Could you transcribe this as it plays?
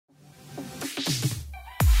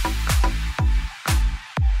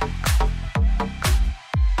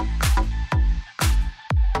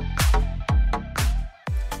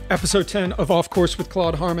Episode 10 of Off Course with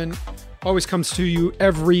Claude Harmon always comes to you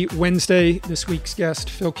every Wednesday. This week's guest,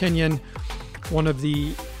 Phil Kenyon, one of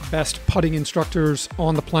the best putting instructors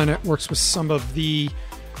on the planet, works with some of the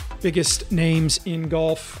biggest names in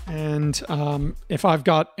golf. And if I've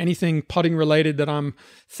got anything putting related that I'm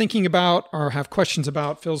thinking about or have questions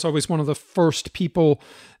about, Phil's always one of the first people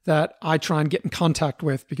that I try and get in contact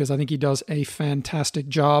with because I think he does a fantastic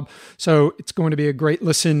job. So it's going to be a great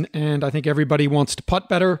listen, and I think everybody wants to putt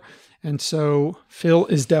better. And so Phil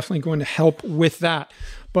is definitely going to help with that.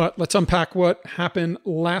 But let's unpack what happened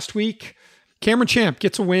last week. Cameron Champ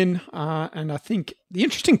gets a win. And I think the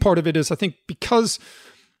interesting part of it is I think because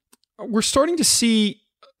we're starting to see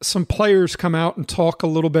some players come out and talk a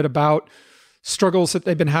little bit about struggles that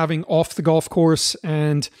they've been having off the golf course.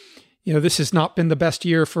 And, you know, this has not been the best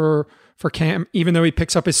year for Cam, even though he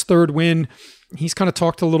picks up his third win. He's kind of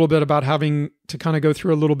talked a little bit about having to kind of go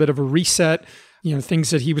through a little bit of a reset, you know, things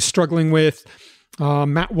that he was struggling with.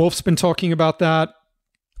 Matt Wolf's been talking about that.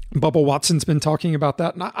 Bubba Watson's been talking about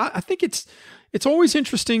that. And I think it's always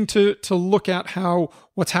interesting to look at how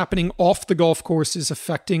what's happening off the golf course is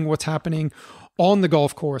affecting what's happening on the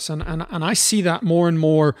golf course. And I see that more and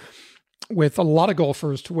more with a lot of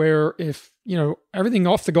golfers, to where if, you know, everything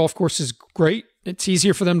off the golf course is great, it's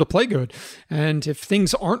easier for them to play good. And if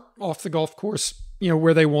things aren't off the golf course, you know,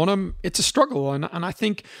 where they want them, it's a struggle. And I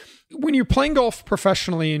think when you're playing golf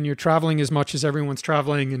professionally and you're traveling as much as everyone's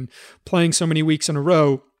traveling and playing so many weeks in a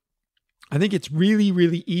row, I think it's really,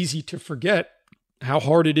 really easy to forget how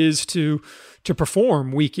hard it is to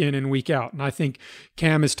perform week in and week out. And I think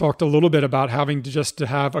Cam has talked a little bit about having to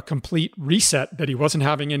have a complete reset, that he wasn't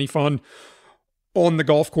having any fun on the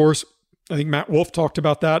golf course. I think Matt Wolf talked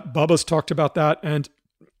about that. Bubba's talked about that. And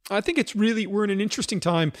I think we're in an interesting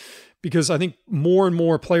time because I think more and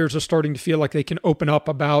more players are starting to feel like they can open up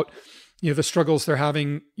about, you know, the struggles they're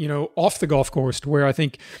having, you know, off the golf course, to where I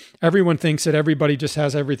think everyone thinks that everybody just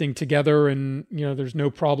has everything together and, you know, there's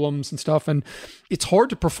no problems and stuff. And it's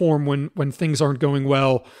hard to perform when things aren't going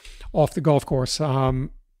well off the golf course. You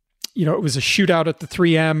know, it was a shootout at the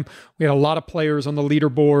 3M. We had a lot of players on the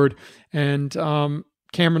leaderboard, and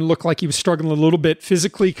Cameron looked like he was struggling a little bit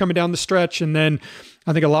physically coming down the stretch. And then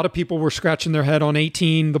I think a lot of people were scratching their head on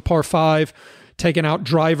 18, the par 5, taking out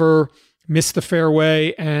driver, missed the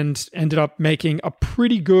fairway, and ended up making a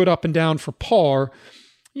pretty good up and down for par.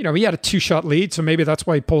 You know, he had a 2-shot lead, so maybe that's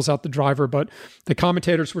why he pulls out the driver. But the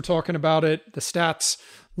commentators were talking about it. The stats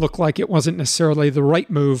look like it wasn't necessarily the right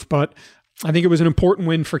move, but I think it was an important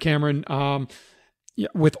win for Cameron.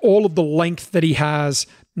 With all of the length that he has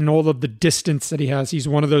and all of the distance that he has, he's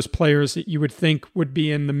one of those players that you would think would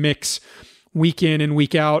be in the mix week in and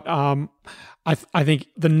week out. I think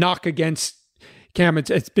the knock against Cam,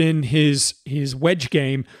 it's been his wedge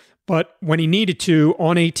game, but when he needed to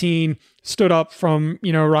on 18, stood up from,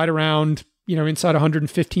 you know, right around, you know, inside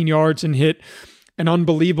 115 yards and hit an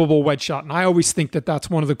unbelievable wedge shot. And I always think that that's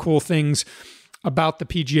one of the cool things about the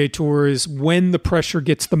PGA Tour is when the pressure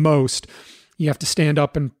gets the most, you have to stand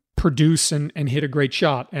up and produce and hit a great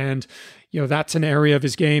shot. And, you know, that's an area of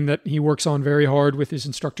his game that he works on very hard with his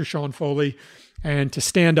instructor, Sean Foley. And to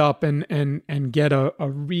stand up and get a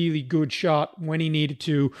really good shot when he needed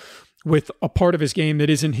to, with a part of his game that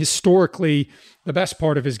isn't historically the best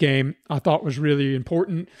part of his game, I thought was really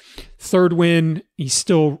important. Third win, he's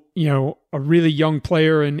still, you know, a really young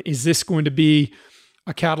player. And is this going to be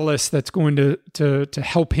a catalyst that's going to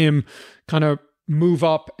help him kind of move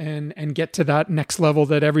up and get to that next level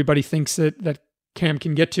that everybody thinks that Cam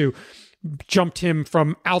can get to? Jumped him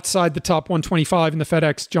from outside the top 125 in the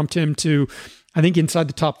FedEx, jumped him to, I think, inside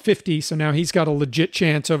the top 50. So now he's got a legit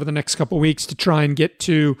chance over the next couple of weeks to try and get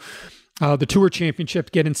to the Tour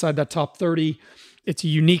Championship, get inside that top 30. It's a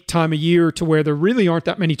unique time of year to where there really aren't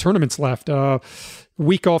that many tournaments left.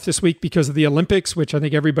 Week off this week because of the Olympics, which I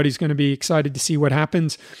think everybody's going to be excited to see what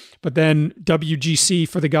happens. But then WGC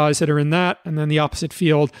for the guys that are in that, and then the opposite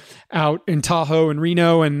field out in Tahoe and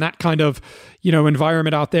Reno and that kind of, you know,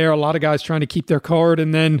 environment out there. A lot of guys trying to keep their card,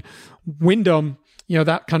 and then Wyndham, you know,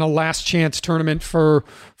 that kind of last chance tournament for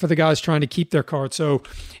the guys trying to keep their card. So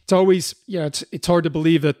it's always, yeah, it's hard to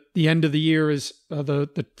believe that the end of the year is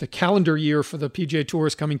the calendar year for the PGA Tour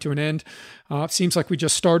is coming to an end. It seems like we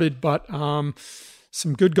just started, but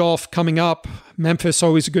some good golf coming up. Memphis,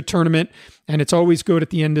 always a good tournament, and it's always good at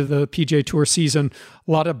the end of the PGA Tour season.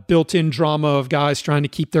 A lot of built-in drama of guys trying to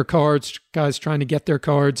keep their cards, guys trying to get their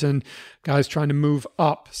cards, and guys trying to move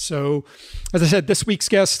up. So, as I said, this week's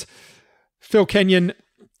guest, Phil Kenyon,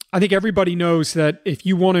 I think everybody knows that if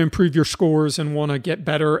you want to improve your scores and want to get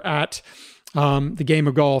better at the game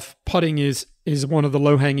of golf, putting is is one of the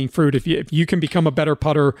low-hanging fruit. If you can become a better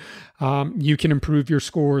putter, you can improve your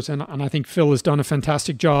scores. And I think Phil has done a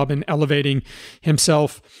fantastic job in elevating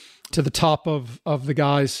himself to the top of the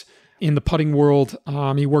guys in the putting world.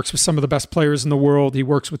 He works with some of the best players in the world. He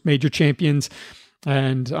works with major champions.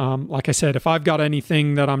 And like I said, if I've got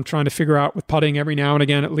anything that I'm trying to figure out with putting every now and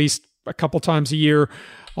again, at least a couple times a year,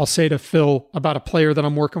 I'll say to Phil about a player that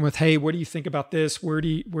I'm working with, hey, what do you think about this? What do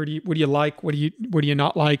you like? What do you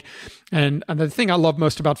not like? And the thing I love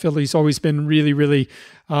most about Phil, he's always been really, really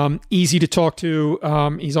easy to talk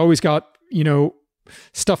to. He's always got,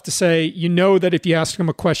 stuff to say. That if you ask him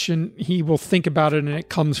a question, he will think about it, and it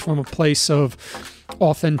comes from a place of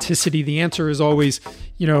authenticity. The answer is always,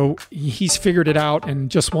 he's figured it out and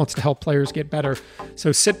just wants to help players get better.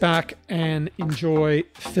 So sit back and enjoy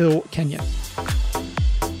Phil Kenyon.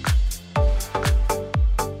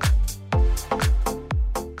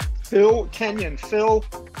 Phil Kenyon. Phil,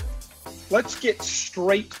 let's get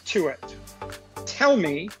straight to it. Tell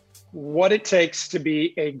me what it takes to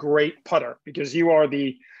be a great putter, because you are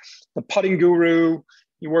the putting guru.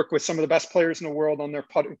 You work with some of the best players in the world on their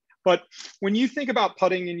putting. But when you think about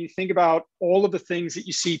putting and you think about all of the things that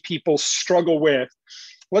you see people struggle with,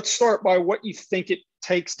 let's start by what you think it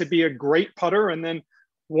takes to be a great putter. And then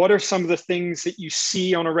what are some of the things that you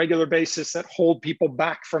see on a regular basis that hold people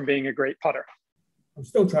back from being a great putter? I'm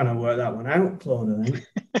still trying to work that one out, Claude, I think.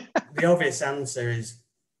 The obvious answer is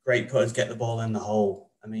great putters get the ball in the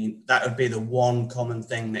hole. I mean, that would be the one common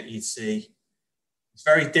thing that you'd see. It's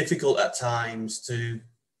very difficult at times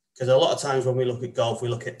because a lot of times when we look at golf, we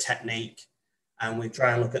look at technique and we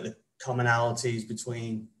try and look at the commonalities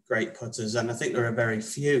between great putters. And I think there are very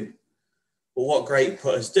few. But what great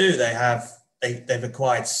putters do, they've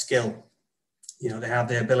acquired skill. They have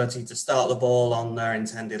the ability to start the ball on their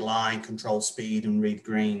intended line, control speed and read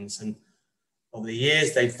greens. And over the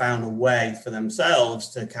years, they've found a way for themselves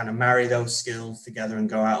to kind of marry those skills together and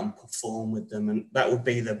go out and perform with them. And that would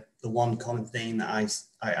be the one common theme that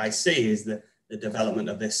I see is the development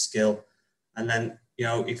of this skill. And then,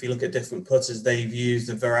 if you look at different putters, they've used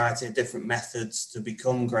a variety of different methods to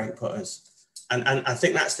become great putters. And I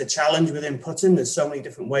think that's the challenge within putting. There's so many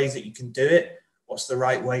different ways that you can do it. What's the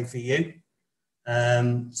right way for you?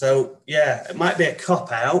 It might be a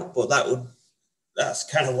cop-out, but that's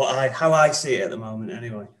kind of how I see it at the moment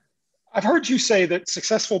anyway. I've heard you say that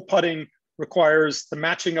successful putting requires the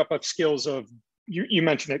matching up of skills of, you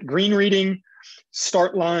mentioned it, green reading,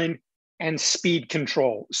 start line, and speed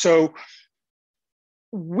control. So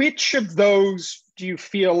which of those do you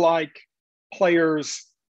feel like players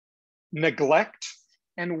neglect?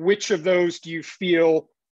 And which of those do you feel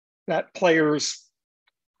that players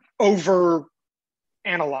overanalyze?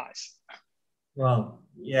 Well,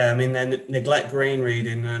 yeah, I mean, they neglect green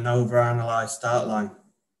reading and overanalyze start line.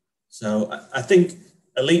 So I think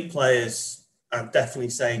elite players, I'd definitely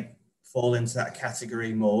say, fall into that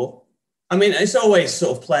category more. I mean, it's always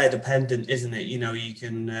sort of player dependent, isn't it? You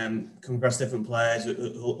can come across different players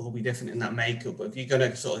who'll be different in that makeup. But if you're going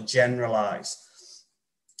to sort of generalize,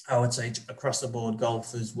 I would say across the board,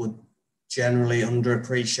 golfers would generally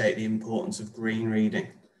underappreciate the importance of green reading.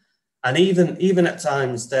 And even at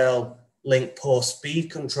times, they'll link poor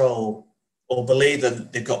speed control or believe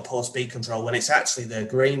that they've got poor speed control when it's actually their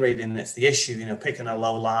green reading that's the issue, picking a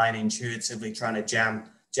low line, intuitively trying to jam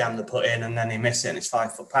the putt in, and then they miss it and it's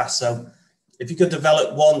 5 foot past. So if you could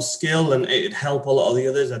develop one skill and it'd help a lot of the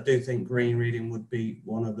others, I do think green reading would be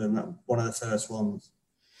one of them, one of the first ones.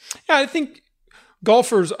 Yeah, I think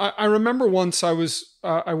golfers, I remember once I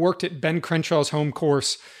worked at Ben Crenshaw's home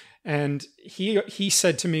course, and he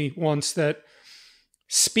said to me once that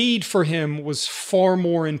speed for him was far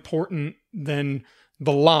more important than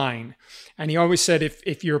the line. And he always said,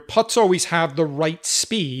 if your putts always have the right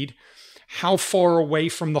speed, how far away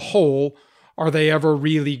from the hole are they ever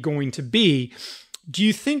really going to be? Do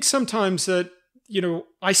you think sometimes that,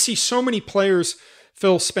 I see so many players,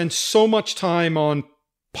 Phil, spend so much time on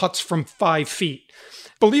putts from 5 feet.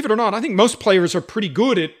 Believe it or not, I think most players are pretty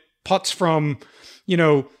good at putts from,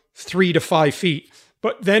 3 to 5 feet.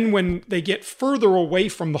 But then when they get further away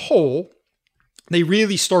from the hole, they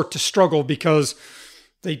really start to struggle because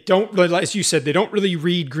they don't, as you said, they don't really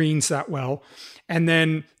read greens that well. And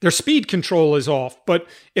then their speed control is off. But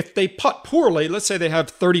if they putt poorly, let's say they have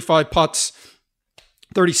 35 putts,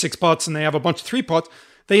 36 putts, and they have a bunch of 3 putts,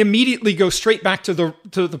 they immediately go straight back to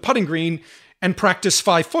the putting green and practice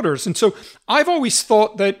 5-footers. And so I've always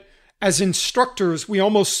thought that as instructors, we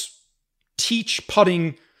almost teach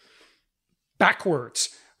putting backwards,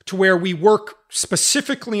 to where we work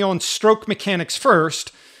specifically on stroke mechanics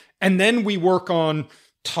first, and then we work on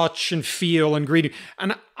touch and feel and greeting.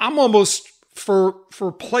 And I'm almost for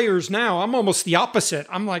players now, I'm almost the opposite.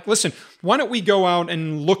 I'm like, listen, why don't we go out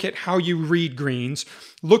and look at how you read greens,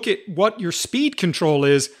 look at what your speed control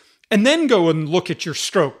is, and then go and look at your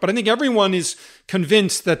stroke. But I think everyone is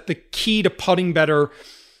convinced that the key to putting better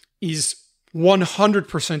is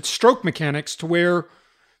 100% stroke mechanics, to where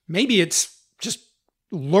maybe it's just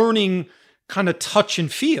learning kind of touch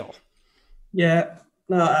and feel. Yeah,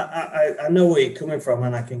 no, I know where you're coming from,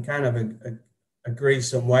 and I can kind of agree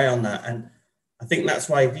some way on that. And I think that's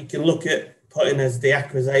why, if you can look at putting as the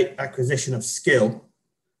acquisition of skill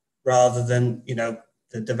rather than,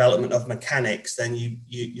 the development of mechanics, then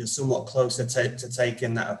you're somewhat closer to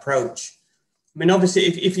taking that approach. I mean, obviously,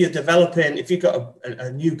 if you're developing, if you've got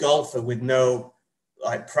a new golfer with no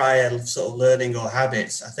like prior sort of learning or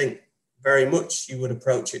habits, I think very much you would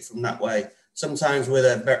approach it from that way. Sometimes with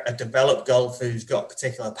a developed golfer who's got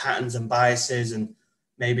particular patterns and biases and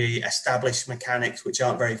maybe established mechanics which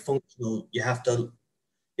aren't very functional, you have to,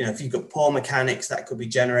 if you've got poor mechanics, that could be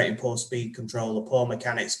generating poor speed control, or poor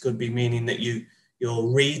mechanics could be meaning that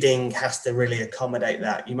your reading has to really accommodate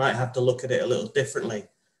that. You might have to look at it a little differently.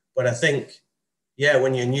 But I think,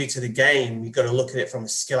 when you're new to the game, you've got to look at it from a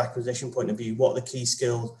skill acquisition point of view. What are the key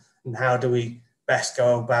skills and how do we best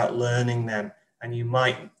go about learning them? And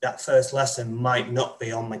that first lesson might not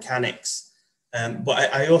be on mechanics.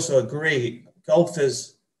 But I also agree,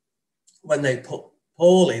 golfers, when they put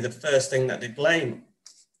poorly, the first thing that they blame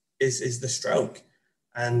is the stroke.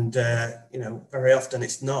 And, very often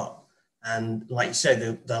it's not. And like you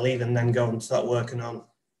said, they'll even then go and start working on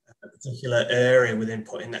a particular area within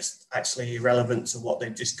putting that's actually irrelevant to what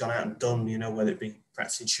they've just gone out and done, whether it be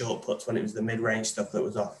practicing short puts when it was the mid-range stuff that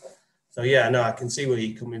was off. So, I can see where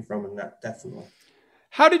you're coming from in that, definitely.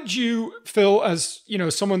 How did you, Phil, as,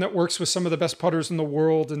 someone that works with some of the best putters in the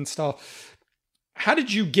world and stuff, how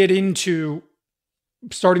did you get into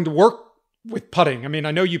starting to work with putting? I mean,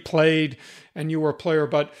 I know you played and you were a player,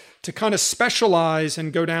 but to kind of specialize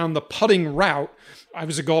and go down the putting route, I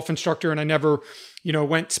was a golf instructor and I never,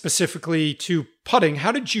 went specifically to putting.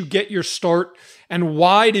 How did you get your start, and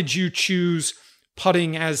why did you choose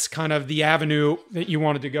putting as kind of the avenue that you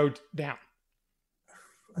wanted to go down?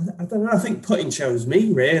 I don't know. I think putting chose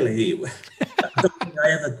me, really. I don't think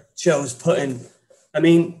I ever chose putting. I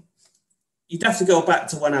mean, you'd have to go back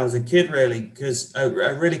to when I was a kid, really, because a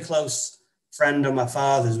really close friend of my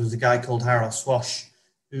father's was a guy called Harold Swash,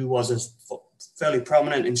 who was a fairly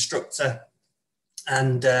prominent instructor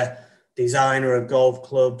and designer of golf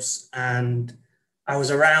clubs. And I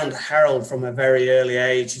was around Harold from a very early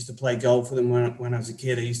age. I used to play golf with him when I was a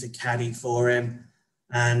kid. I used to caddy for him.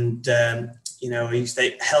 And, I used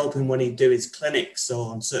to help him when he'd do his clinics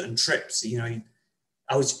or on certain trips. He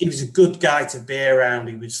was a good guy to be around.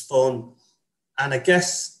 He was fun. And I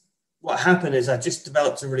guess what happened is I just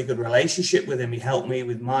developed a really good relationship with him. He helped me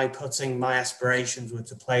with my putting. My aspirations were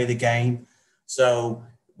to play the game. So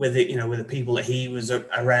with the people that he was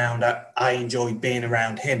around, I enjoyed being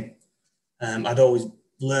around him. I'd always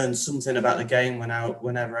learned something about the game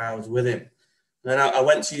whenever I was with him. And then I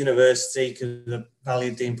went to university because I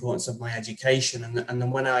valued the importance of my education. And then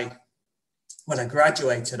when I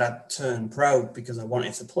graduated, I turned pro because I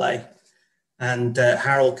wanted to play. And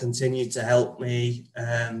Harold continued to help me,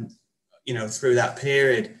 through that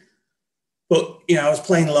period. But, I was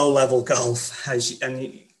playing low-level golf,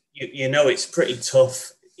 and it's pretty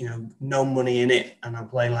tough, no money in it. And I'm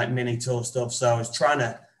playing like mini tour stuff. So I was trying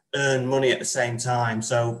to earn money at the same time.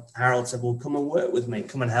 So Harold said, well, come and work with me,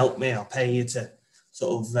 come and help me. I'll pay you to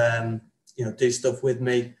sort of, do stuff with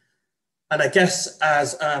me. And I guess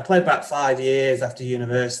as I played about 5 years after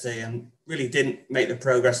university and really didn't make the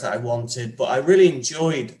progress that I wanted, but I really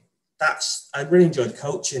enjoyed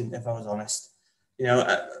coaching, if I was honest.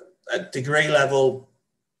 At degree level,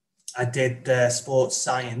 I did sports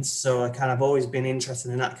science. So I kind of always been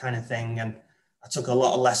interested in that kind of thing. And I took a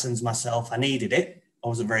lot of lessons myself. I needed it. I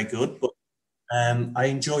wasn't very good, but I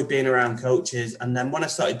enjoyed being around coaches. And then when I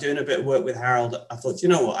started doing a bit of work with Harold, I thought,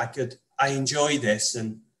 I enjoy this.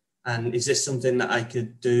 And is this something that I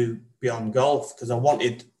could do beyond golf? Because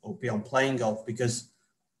beyond playing golf, because,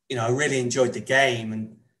 I really enjoyed the game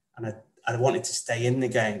and I wanted to stay in the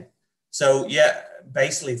game. So,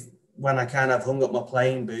 basically when I kind of hung up my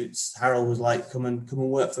playing boots, Harold was like, come and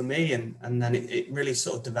work for me. And then it really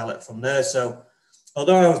sort of developed from there. So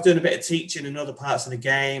although I was doing a bit of teaching in other parts of the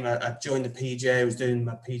game, I joined the PGA. I was doing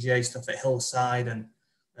my PGA stuff at Hillside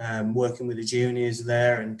and working with the juniors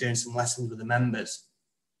there and doing some lessons with the members.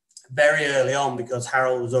 Very early on, because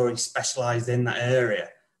Harold was already specialised in that area,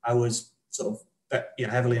 I was sort of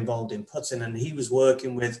heavily involved in putting, and he was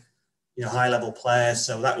working with high level players.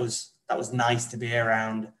 So that was nice to be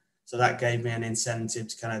around So that gave me an incentive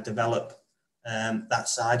to kind of develop that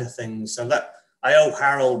side of things. So that I owe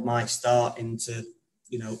Harold my start into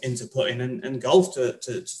putting and golf to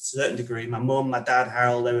a certain degree. My mum, my dad,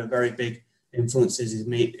 Harold, they were very big influences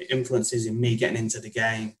in me getting into the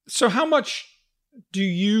game. So how much do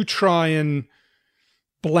you try and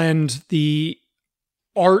blend the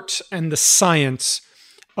art and the science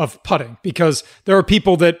of putting? Because there are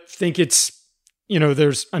people that think it's,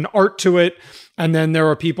 there's an art to it. And then there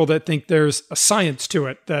are people that think there's a science to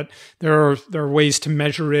it, that there are ways to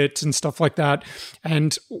measure it and stuff like that.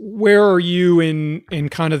 And where are you in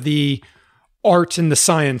kind of the art and the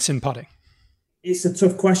science in putting? It's a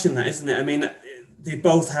tough question, that, isn't it? I mean, they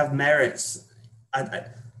both have merits.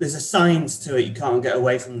 There's a science to it. You can't get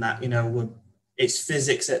away from that. It's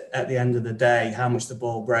physics at the end of the day, how much the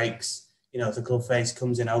ball breaks. If the club face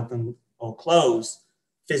comes in open or closed,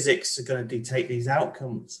 physics are going to dictate these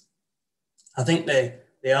outcomes. I think the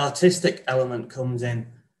artistic element comes in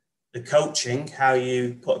the coaching, how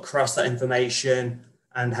you put across that information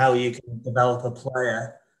and how you can develop a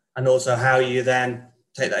player, and also how you then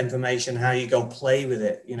take that information, how you go play with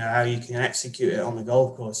it, how you can execute it on the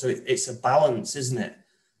golf course. So it's a balance, isn't it?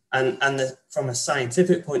 And from a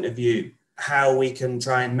scientific point of view, how we can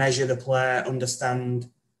try and measure the player, understand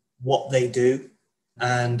what they do,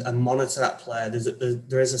 and monitor that player.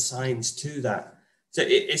 There is a science to that. So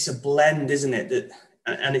it's a blend, isn't it?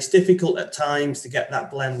 And it's difficult at times to get that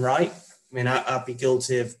blend right. I mean, I'd be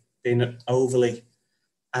guilty of being overly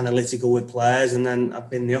analytical with players, and then I've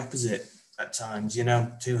been the opposite at times,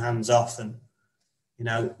 too hands off and,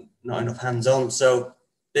 not enough hands on. So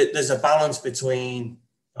there's a balance between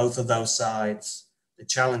both of those sides. The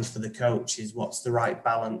challenge for the coach is what's the right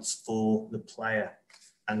balance for the player.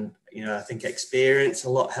 And, I think experience a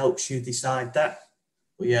lot helps you decide that.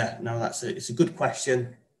 But yeah, no, it's a good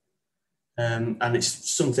question. And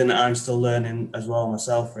it's something that I'm still learning as well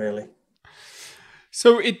myself, really.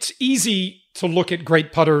 So it's easy to look at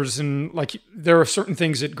great putters, and there are certain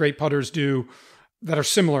things that great putters do that are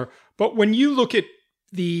similar. But when you look at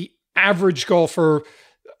the average golfer,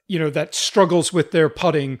 that struggles with their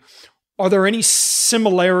putting, are there any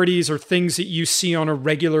similarities or things that you see on a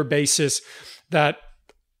regular basis that,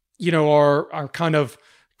 are kind of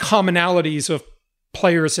commonalities of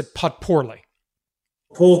players that putt poorly?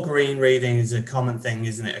 Poor green reading is a common thing,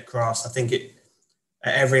 isn't it, across? I think at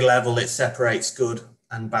every level it separates good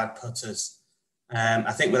and bad putters.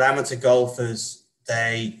 I think with amateur golfers,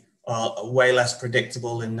 they are way less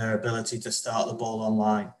predictable in their ability to start the ball on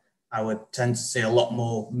line. I would tend to see a lot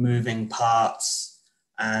more moving parts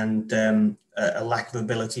and a lack of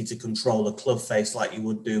ability to control the club face like you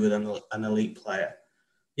would do with an elite player.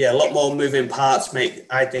 Yeah, a lot more moving parts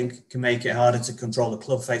can make it harder to control the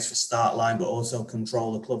club face for start line, but also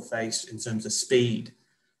control the club face in terms of speed.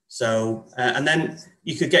 So, and then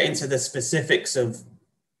you could get into the specifics of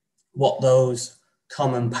what those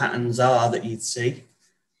common patterns are that you'd see,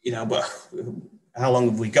 but how long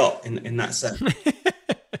have we got in that sense?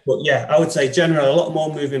 But yeah, I would say generally a lot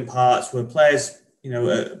more moving parts where players,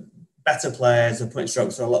 better players are putting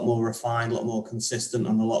strokes are a lot more refined, a lot more consistent,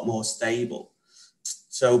 and a lot more stable.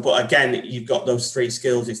 So, but again, you've got those three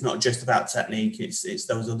skills. It's not just about technique. It's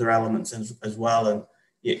those other elements as well. And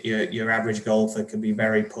your average golfer can be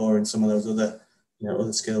very poor in some of those other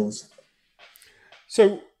skills.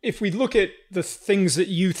 So if we look at the things that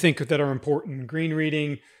you think that are important, green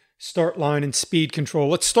reading, start line, and speed control,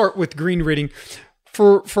 let's start with green reading.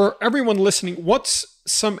 For everyone listening, what's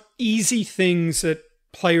some easy things that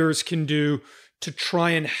players can do to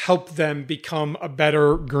try and help them become a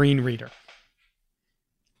better green reader?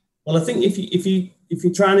 Well, I think if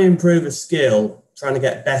you're trying to improve a skill, trying to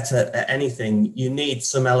get better at anything, you need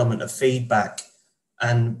some element of feedback.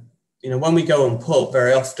 And, when we go and putt,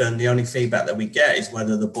 very often the only feedback that we get is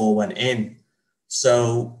whether the ball went in.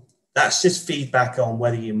 So that's just feedback on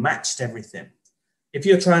whether you matched everything. If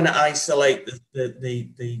you're trying to isolate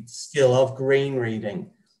the skill of green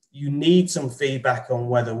reading, you need some feedback on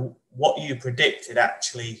whether what you predicted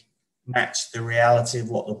actually matched the reality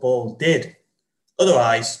of what the ball did.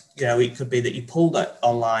 Otherwise, it could be that you pulled that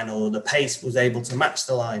online or the pace was able to match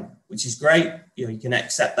the line, which is great. You can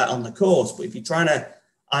accept that on the course. But if you're trying to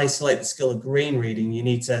isolate the skill of green reading, you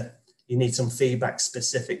need some feedback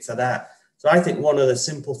specific to that. So I think one of the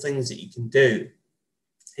simple things that you can do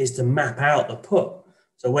is to map out the putt.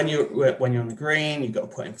 So when you're on the green, you've got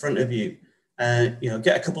to put in front of you,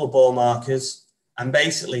 get a couple of ball markers and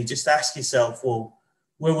basically just ask yourself, well,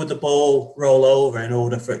 where would the ball roll over in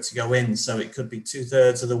order for it to go in? So it could be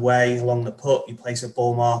 2/3 of the way along the putt. You place a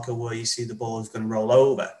ball marker where you see the ball is going to roll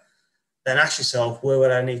over. then ask yourself, where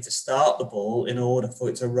would I need to start the ball in order for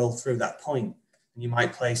it to roll through that point? And you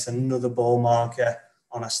might place another ball marker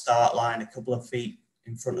on a start line a couple of feet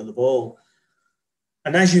in front of the ball.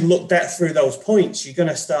 And as you look that through those points, you're going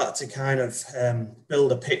to start to kind of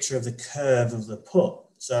build a picture of the curve of the putt.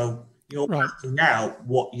 So you're mapping out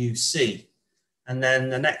what you see. And then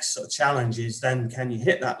the next sort of challenge is then, can you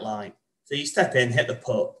hit that line? So you step in, hit the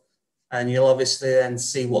putt, and you'll obviously then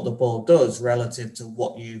see what the ball does relative to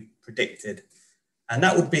what you predicted. And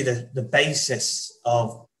that would be the basis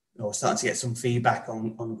of starting to get some feedback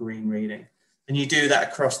on green reading. And you do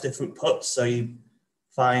that across different putts. So you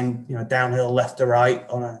find, downhill left to right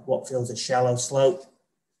on what feels a shallow slope,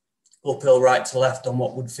 uphill right to left on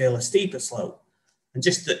what would feel a steeper slope. And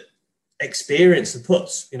just to experience the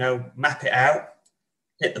putts, map it out,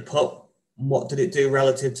 hit the putt, and what did it do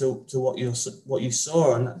relative to what you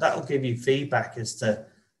saw? And that will give you feedback as to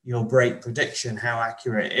your break prediction, how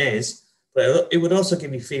accurate it is. But it would also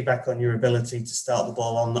give you feedback on your ability to start the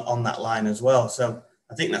ball on that line as well. So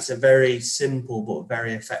I think that's a very simple but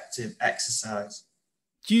very effective exercise.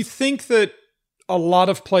 Do you think that a lot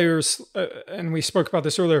of players, and we spoke about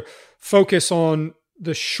this earlier, focus on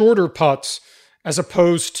the shorter putts as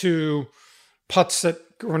opposed to putts that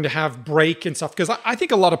are going to have break and stuff? Because I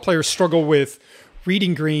think a lot of players struggle with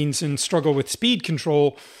reading greens and struggle with speed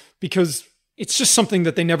control because it's just something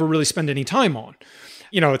that they never really spend any time on.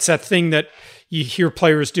 It's that thing that you hear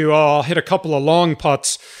players do, I'll hit a couple of long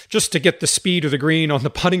putts just to get the speed of the green on the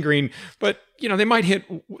putting green. But, they might hit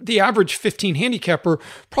the average 15 handicapper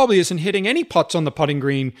probably isn't hitting any putts on the putting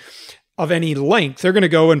green of any length. They're going to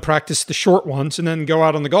go and practice the short ones and then go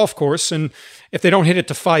out on the golf course. And if they don't hit it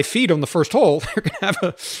to 5 feet on the first hole, they're going to have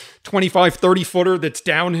a 25, 30 footer that's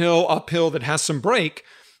downhill, uphill, that has some break.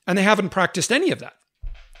 And they haven't practiced any of that.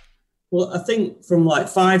 Well, I think from like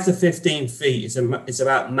 5 to 15 feet, it's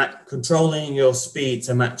about controlling your speed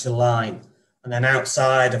to match a line. And then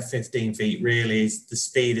outside of 15 feet, really, the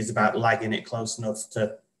speed is about lagging it close enough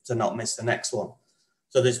to not miss the next one.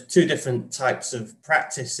 So there's two different types of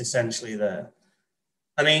practice essentially there.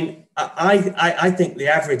 I mean, I think the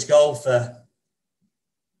average golfer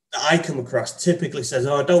that I come across typically says,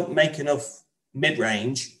 I don't make enough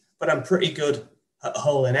mid-range, but I'm pretty good at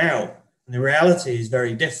holing out. And the reality is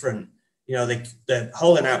very different. The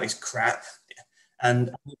holing out is crap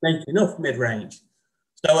and you make enough mid-range.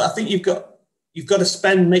 So I think you've got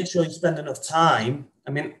to make sure you spend enough time.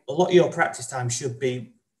 I mean, a lot of your practice time should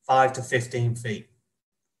be 5 to 15 feet.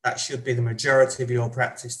 That should be the majority of your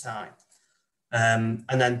practice time. And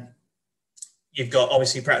then you've got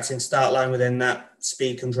obviously practicing start line within that,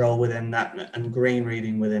 speed control within that, and green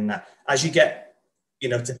reading within that. As you get,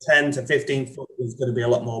 to 10 to 15 foot, there's going to be a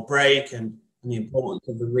lot more break and the importance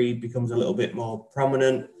of the read becomes a little bit more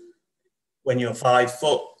prominent. When you're 5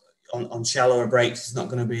 foot on shallower breaks, it's not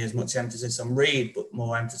going to be as much emphasis on read, but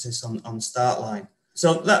more emphasis on start line.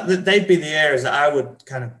 So they'd be the areas that I would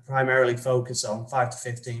kind of primarily focus on, 5 to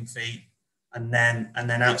 15 feet. And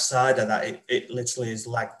then outside of that, it literally is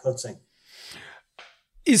lag putting.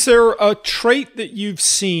 Is there a trait that you've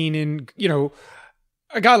seen in,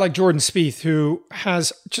 a guy like Jordan Spieth who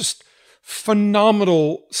has just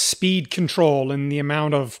phenomenal speed control in the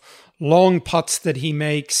amount of long putts that he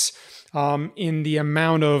makes, in the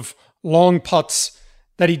amount of long putts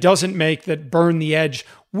that he doesn't make that burn the edge?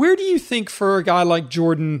 Where do you think for a guy like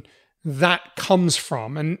Jordan that comes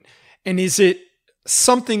from? And is it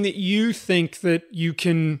something that you think that you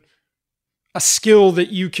can, a skill that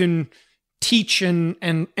you can teach and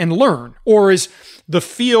learn? Or is the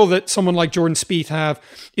feel that someone like Jordan Spieth have,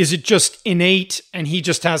 is it just innate and he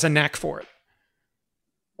just has a knack for it?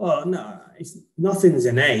 Well, no, nothing's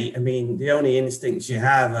innate. I mean, the only instincts you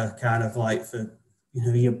have are kind of like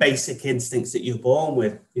your basic instincts that you're born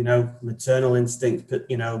with, maternal instinct,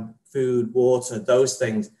 food, water, those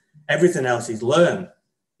things. Everything else is learned.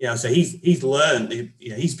 So he's learned,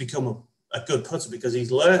 he's become a good putter because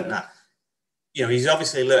he's learned that. He's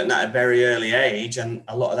obviously learned that at a very early age, and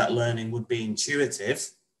a lot of that learning would be intuitive.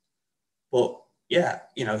 But yeah,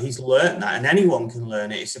 he's learned that, and anyone can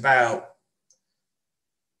learn it. It's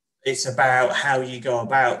about how you go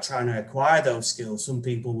about trying to acquire those skills. Some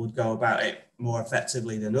people would go about it more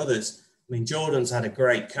effectively than others. I mean, Jordan's had a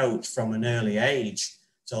great coach from an early age.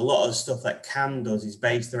 So a lot of the stuff that Cam does is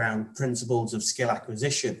based around principles of skill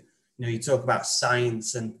acquisition. You talk about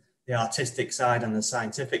science and the artistic side and the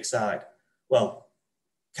scientific side. Well,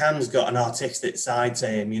 Cam's got an artistic side to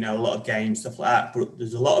him, a lot of games, stuff like that, but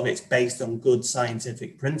there's a lot of it's based on good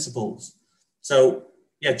scientific principles. So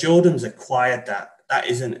yeah, Jordan's acquired that. That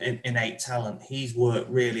is an innate talent. He's worked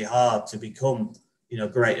really hard to become,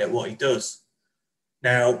 great at what he does.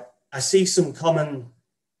 Now, I see some common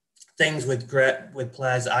things with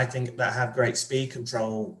players I think that have great speed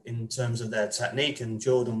control in terms of their technique, and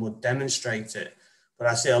Jordan would demonstrate it. But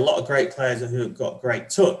I see a lot of great players who have got great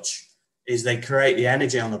touch is they create the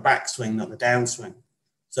energy on the backswing, not the downswing.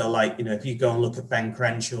 So like, if you go and look at Ben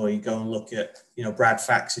Crenshaw, you go and look at, Brad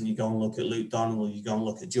Faxon, you go and look at Luke Donald, you go and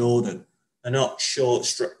look at Jordan. They're not short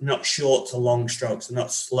to long strokes. They're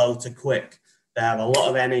not slow to quick. They have a lot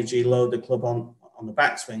of energy, load the club on the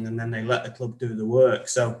backswing, and then they let the club do the work.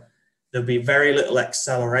 So there'll be very little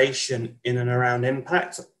acceleration in and around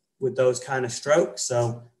impact with those kind of strokes.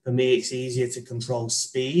 So for me, it's easier to control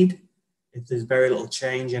speed if there's very little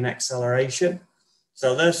change in acceleration.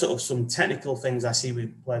 So there's sort of some technical things I see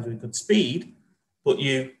with players with good speed, but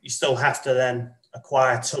you still have to then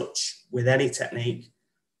acquire touch with any technique.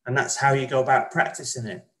 And that's how you go about practicing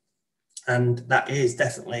it. And that is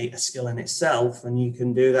definitely a skill in itself. And you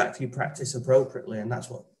can do that if you practice appropriately. And that's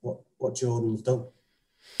what Jordan's done.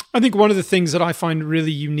 I think one of the things that I find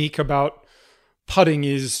really unique about putting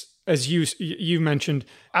is, as you mentioned,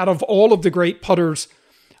 out of all of the great putters,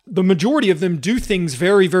 the majority of them do things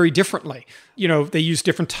very, very differently. They use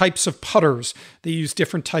different types of putters. They use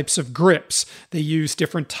different types of grips. They use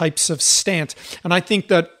different types of stance. And I think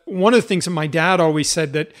that one of the things that my dad always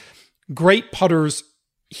said, that great putters,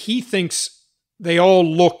 he thinks they all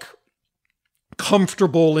look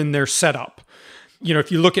comfortable in their setup.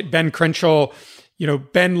 If you look at Ben Crenshaw,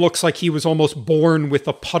 Ben looks like he was almost born with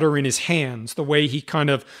a putter in his hands, the way he kind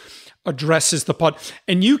of addresses the putt.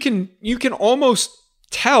 And you can almost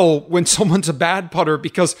tell when someone's a bad putter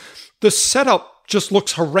because the setup just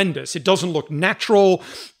looks horrendous. It doesn't look natural.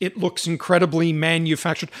 It looks incredibly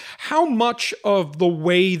manufactured. How much of the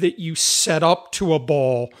way that you set up to a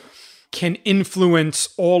ball can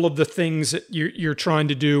influence all of the things that you're trying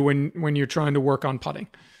to do when you're trying to work on putting?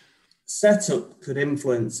 Setup could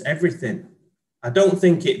influence everything. I don't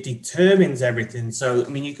think it determines everything. So,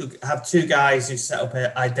 you could have two guys who set up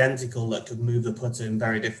identical that could move the putter in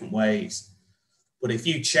very different ways. But if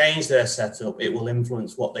you change their setup, it will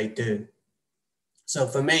influence what they do. So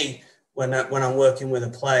for me, when I'm working with a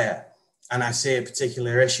player and I see a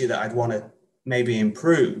particular issue that I'd want to maybe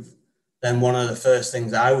improve, then one of the first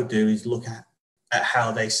things I would do is look at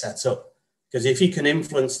how they set up. Because if you can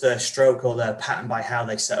influence their stroke or their pattern by how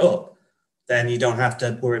they set up, then you don't have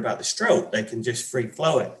to worry about the stroke. They can just free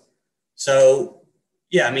flow it. So,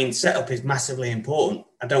 setup is massively important.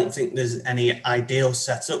 I don't think there's any ideal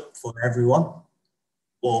setup for everyone.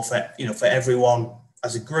 Or for everyone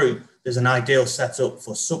as a group, there's an ideal setup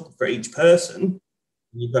for each person.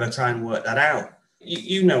 You've got to try and work that out.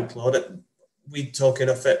 Claude, we talk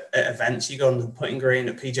enough at events. You go on the putting green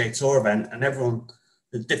at PJ Tour event, and everyone,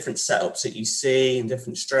 the different setups that you see and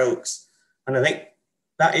different strokes. And I think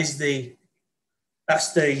that's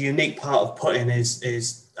the unique part of putting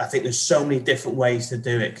is I think there's so many different ways to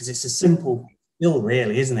do it because it's a simple skill,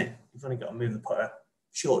 really, isn't it? You've only got to move the putter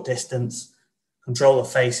short distance, control the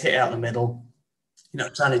face, hit it out the middle. You're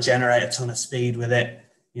not trying to generate a ton of speed with it.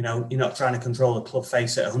 You're not trying to control the club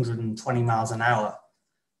face at 120 miles an hour.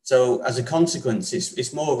 So as a consequence,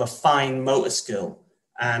 it's more of a fine motor skill.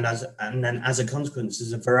 And then as a consequence,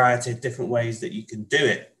 there's a variety of different ways that you can do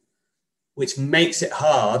it, which makes it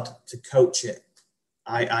hard to coach it,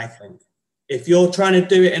 I think. If you're trying to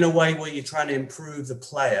do it in a way where you're trying to improve the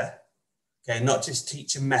player, okay, not just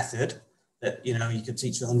teach a method that, you could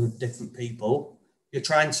teach 100 different people. You're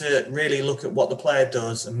trying to really look at what the player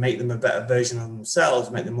does and make them a better version of themselves,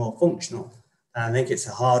 make them more functional. And I think it's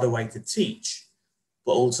a harder way to teach.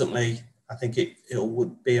 But ultimately, I think it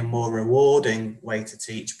would be a more rewarding way to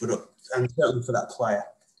teach, and certainly for that player.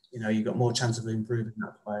 You've got more chance of improving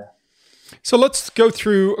that player. So let's go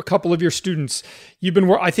through a couple of your students. You've been,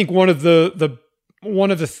 I think one of the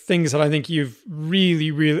things that I think you've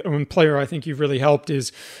I think you've really helped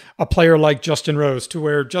is a player like Justin Rose, to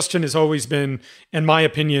where Justin has always been, in my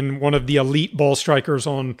opinion, one of the elite ball strikers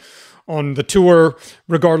on the tour,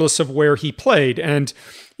 regardless of where he played. And,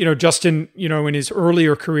 Justin, in his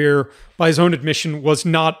earlier career, by his own admission, was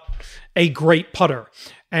not a great putter.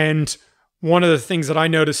 And one of the things that I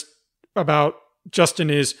noticed about Justin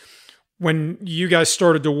is when you guys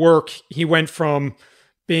started to work, he went from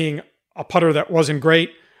being a putter that wasn't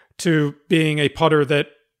great to being a putter that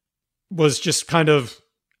was just kind of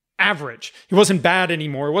average. He wasn't bad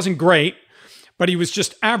anymore. It wasn't great, but he was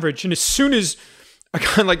just average. And as soon as a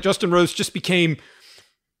guy like Justin Rose just became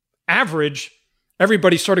average,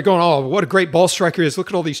 everybody started going, oh, what a great ball striker he is. Look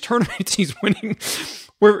at all these tournaments he's winning.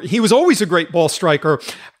 Where he was always a great ball striker.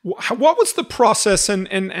 What was the process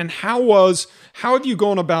and how have you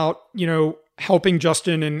gone about, helping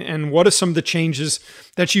Justin, and what are some of the changes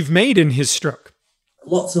that you've made in his stroke?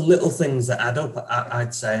 Lots of little things that add up,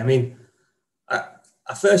 I'd say. I mean,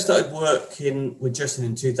 I first started working with Justin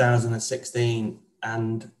in 2016,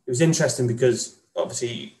 and it was interesting because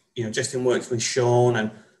obviously, Justin works with Sean,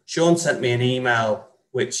 and Sean sent me an email,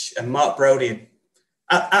 and Mark Brody,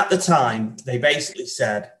 at the time, they basically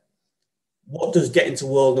said, what does getting to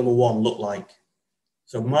world number one look like?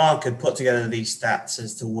 So Mark had put together these stats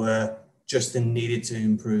as to where Justin needed to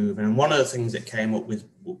improve. And one of the things that came up with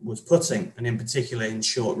was putting, and in particular in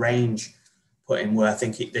short range putting, where I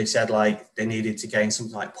think they said like they needed to gain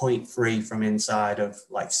something like 0.3 from inside of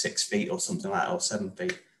like 6 feet or something like that, or 7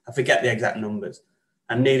 feet. I forget the exact numbers,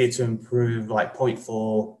 and needed to improve like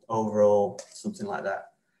 0.4 overall, something like that.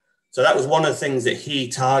 So that was one of the things that he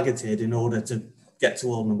targeted in order to get to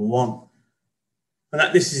world number one.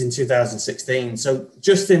 And this is in 2016. So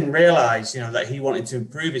Justin realized, that he wanted to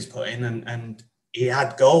improve his putting, and he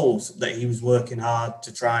had goals that he was working hard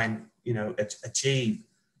to try and, achieve.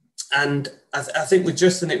 And I think with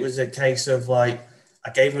Justin, it was a case of like,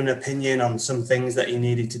 I gave him an opinion on some things that he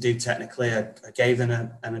needed to do technically. I gave him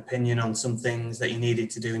an opinion on some things that he needed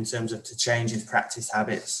to do in terms of to change his practice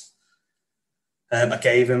habits. I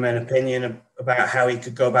gave him an opinion about how he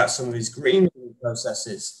could go about some of his green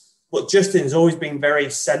processes. But Justin's always been very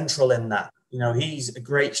central in that. He's a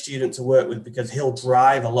great student to work with because he'll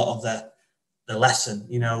drive a lot of the lesson.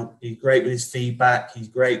 He's great with his feedback. He's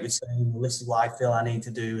great with saying, well, this is what I feel I need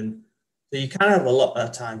to do. And so you kind of have a lot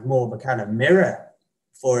of times more of a kind of mirror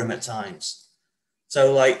for him at times.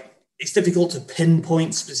 So like, it's difficult to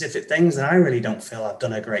pinpoint specific things. And I really don't feel I've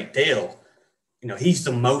done a great deal. He's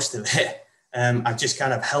done most of it. I've just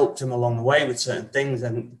kind of helped him along the way with certain things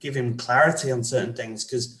and give him clarity on certain things,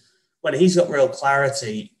 because when he's got real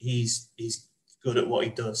clarity, he's good at what he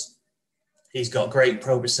does. He's got great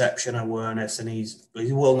proprioception awareness, and he's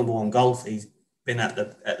world number one golfer. He's been at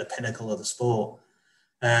the pinnacle of the sport.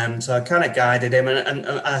 So I kind of guided him, and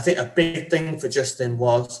I think a big thing for Justin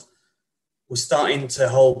was starting to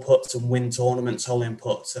hold puts and win tournaments, holding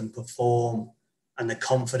puts and perform, and the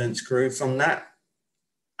confidence grew from that.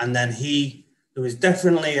 And then there was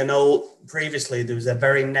definitely previously there was a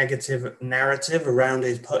very negative narrative around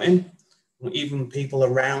his putting, even people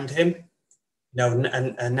around him,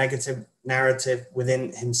 a negative narrative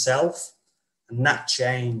within himself. And that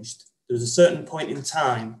changed. There was a certain point in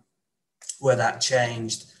time where that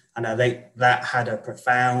changed. And I think that had a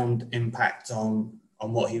profound impact on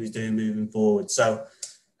what he was doing moving forward. So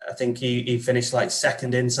I think he finished like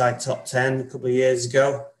second inside top 10 a couple of years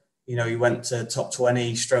ago. He went to top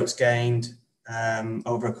 20 strokes gained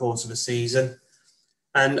over a course of a season.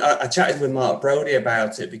 And I chatted with Mark Brody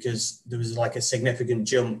about it because there was like a significant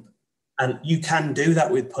jump. And you can do that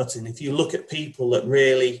with putting. If you look at people that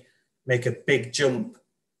really make a big jump,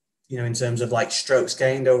 in terms of like strokes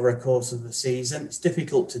gained over a course of the season, it's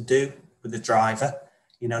difficult to do with the driver,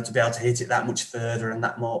 to be able to hit it that much further and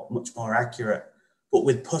much more accurate. But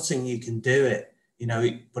with putting, you can do it.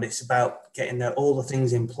 But it's about getting all the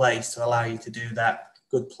things in place to allow you to do that.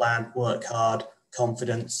 Good plan, work hard,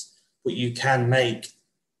 confidence, but you can make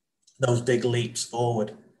those big leaps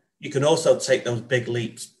forward. You can also take those big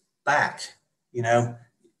leaps back. I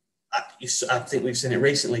think we've seen it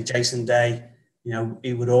recently. Jason Day,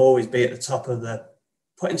 he would always be at the top of the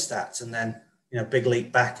putting stats, and then, big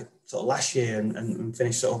leap back sort of last year and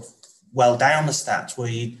finish sort of well down the stats, where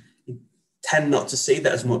you tend not to see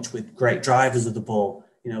that as much with great drivers of the ball.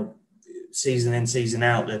 Season in, season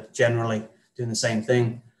out, they're generally doing the same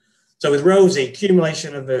thing. So with Rosie,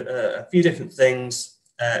 accumulation of a few different things,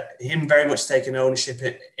 him very much taking ownership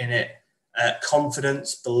in it,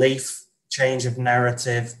 confidence, belief, change of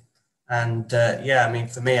narrative. And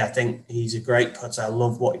for me, I think he's a great putter. I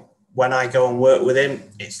love when I go and work with him,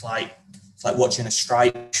 it's like watching a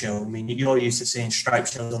stripe show. I mean, you're used to seeing stripe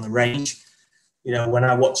shows on the range. When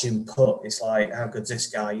I watch him putt, it's like, how good's this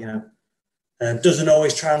guy? Doesn't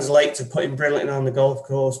always translate to putting brilliantly on the golf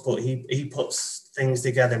course, but he puts things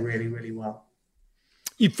together really, really well.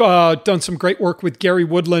 You've done some great work with Gary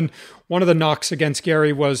Woodland. One of the knocks against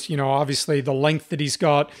Gary was, obviously the length that he's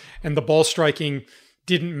got and the ball striking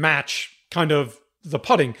didn't match kind of the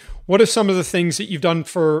putting. What are some of the things that you've done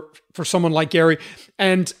for someone like Gary?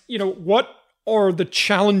 And, what are the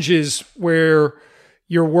challenges where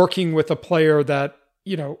you're working with a player that,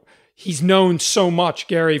 he's known so much,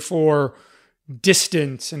 Gary, for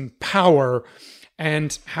distance and power,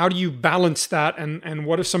 and how do you balance that? And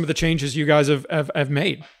what are some of the changes you guys have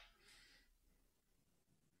made?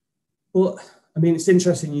 Well, I mean, it's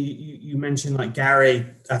interesting. You mentioned like Gary,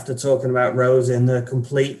 after talking about Rose in the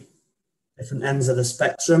complete different ends of the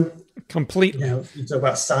spectrum. Completely. You talk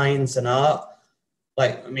about science and art.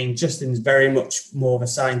 Justin's very much more of a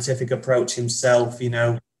scientific approach himself,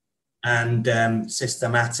 and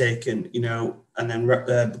systematic, and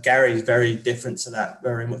then Gary's very different to that,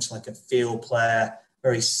 very much like a field player,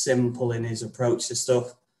 very simple in his approach to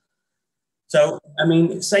stuff. So,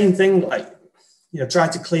 same thing,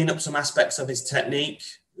 tried to clean up some aspects of his technique.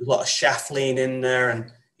 There's a lot of shaft lean in there,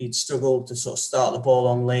 and he'd struggled to sort of start the ball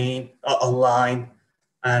on line.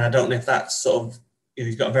 And I don't know if that's sort of,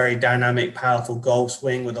 he's got a very dynamic, powerful golf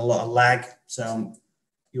swing with a lot of lag. So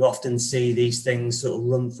you often see these things sort of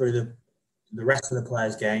run through the rest of the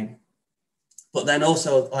player's game. But then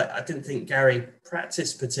also, I didn't think Gary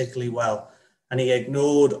practiced particularly well, and he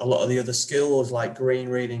ignored a lot of the other skills like green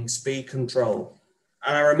reading, speed control.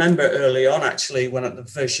 And I remember early on, actually, when at the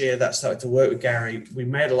first year that I started to work with Gary, we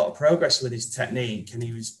made a lot of progress with his technique, and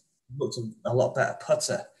he looked a lot better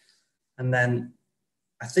putter. And then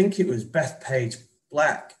I think it was Bethpage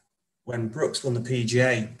Black, when Brooks won the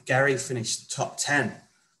PGA, Gary finished top 10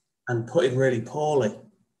 and putted really poorly.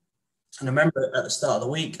 And I remember at the start of the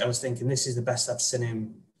week, I was thinking, this is the best I've seen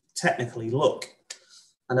him technically look.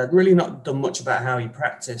 And I'd really not done much about how he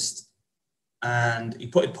practiced. And he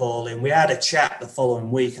putted poorly. And we had a chat the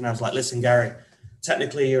following week. And I was like, listen, Gary,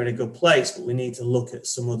 technically you're in a good place, but we need to look at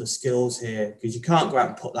some other skills here, because you can't go out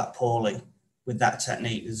and put that poorly with that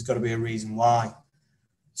technique. There's got to be a reason why.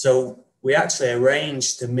 So we actually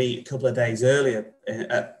arranged to meet a couple of days earlier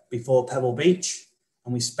before Pebble Beach.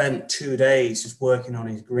 And we spent 2 days just working on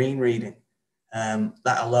his green reading,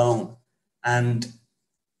 that alone. And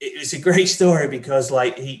it was a great story, because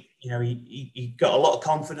he got a lot of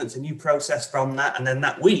confidence, a new process from that. And then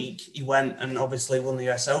that week he went and obviously won the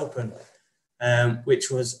US Open, which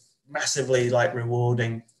was massively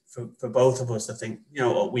rewarding for both of us. I think,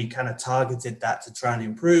 we kind of targeted that to try and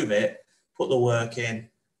improve it, put the work in,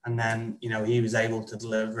 and then, he was able to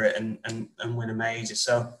deliver it and win a major.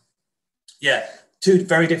 So yeah, two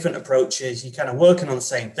very different approaches. You're kind of working on the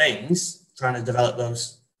same things, trying to develop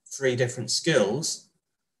those 3 different skills,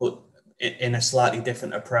 but in a slightly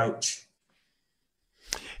different approach.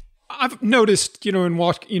 I've noticed, in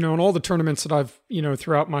all the tournaments that I've,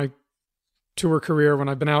 throughout my tour career when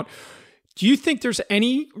I've been out, do you think there's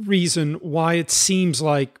any reason why it seems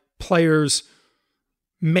like players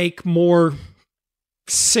make more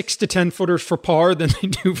 6 to 10 footers for par than they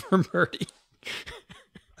do for birdie?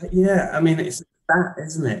 Yeah, it's a stat,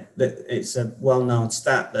 isn't it? That it's a well-known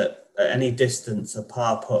stat that at any distance a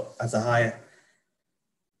par putt has a higher.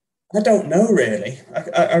 I don't know, really.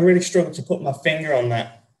 I really struggle to put my finger on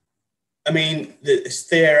that. It's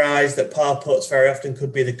theorized that par putts very often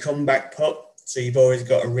could be the comeback putt, so you've always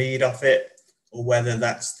got a read off it, or whether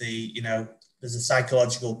that's there's a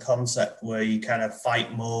psychological concept where you kind of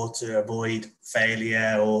fight more to avoid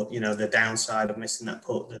failure, or, the downside of missing that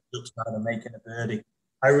putt, the upside of making a birdie.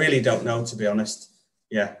 I really don't know, to be honest.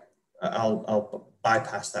 Yeah, I'll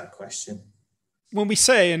bypass that question. When we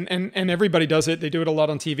say, and everybody does it, they do it a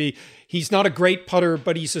lot on TV, he's not a great putter,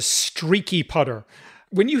 but he's a streaky putter.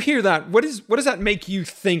 When you hear that, what does that make you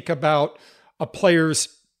think about a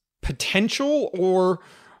player's potential,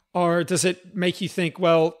 or does it make you think,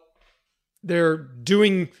 well, they're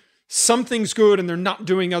doing some things good and they're not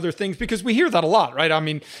doing other things? Because we hear that a lot,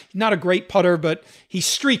 right? Not a great putter, but he's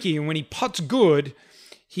streaky, and when he putts good,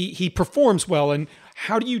 he performs well. And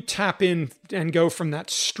how do you tap in and go from that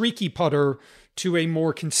streaky putter to a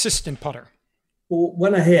more consistent putter? Well,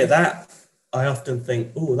 when I hear that, I often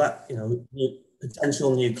think, that,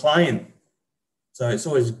 potential new client. So it's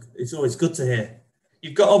always good to hear.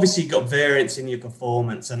 You've got variance in your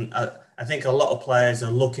performance, and I think a lot of players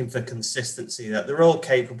are looking for consistency, that they're all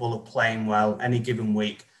capable of playing well any given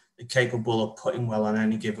week. They're capable of putting well on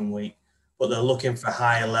any given week, but they're looking for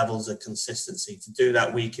higher levels of consistency to do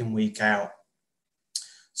that week in, week out.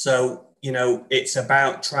 So, it's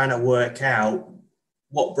about trying to work out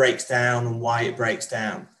what breaks down and why it breaks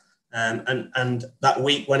down. And that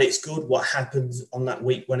week when it's good, what happens on that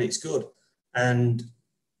week when it's good. And,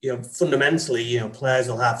 fundamentally, players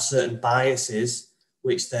will have certain biases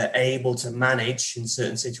which they're able to manage in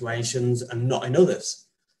certain situations and not in others.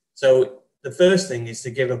 So the first thing is to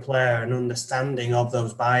give a player an understanding of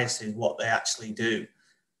those biases, what they actually do.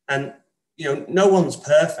 And, no one's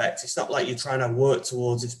perfect. It's not like you're trying to work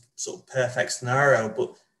towards this sort of perfect scenario,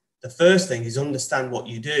 but the first thing is understand what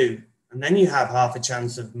you do. And then you have half a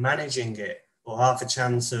chance of managing it, or half a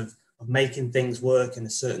chance of making things work in a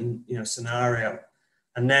certain, scenario.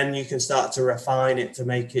 And then you can start to refine it to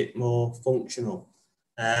make it more functional.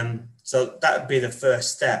 So that would be the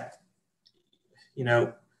first step,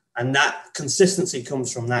 and that consistency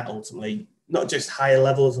comes from that ultimately. not just higher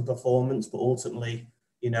levels of performance, but ultimately,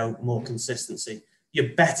 more consistency. Your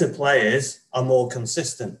better players are more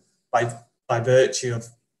consistent by virtue of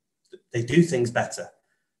they do things better.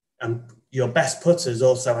 And your best putters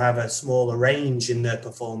also have a smaller range in their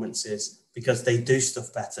performances because they do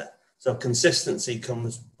stuff better. So consistency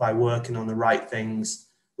comes by working on the right things,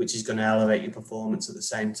 which is going to elevate your performance at the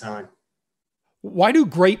same time. Why do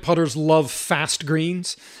great putters love fast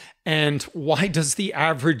greens? And why does the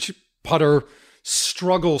average putter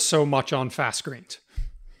struggle so much on fast greens?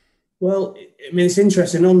 Well, I mean, it's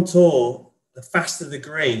interesting. On tour, the faster the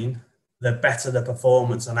green, the better the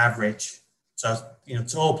performance on average. So,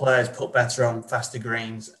 tour players put better on faster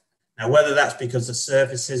greens. Now, whether that's because the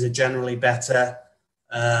surfaces are generally better,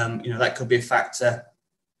 that could be a factor.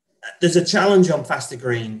 There's a challenge on faster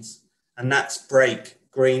greens, and that's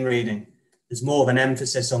green reading. There's more of an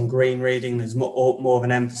emphasis on green reading. There's more of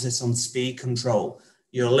an emphasis on speed control.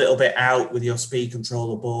 You're a little bit out with your speed control.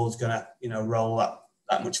 The ball's going to, roll up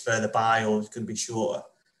that much further by, or it's going to be shorter.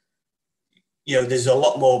 There's a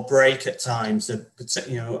lot more break at times.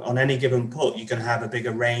 On any given putt, you're going to have a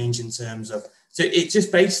bigger range in terms of. So it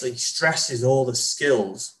just basically stresses all the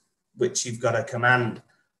skills which you've got to command.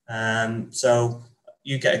 So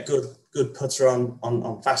you get a good putter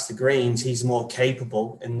on faster greens. He's more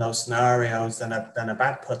capable in those scenarios than a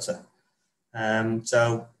bad putter.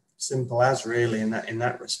 So simple as really in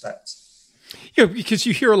that respect. Yeah, because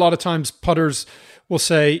you hear a lot of times putters will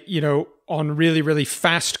say, on really, really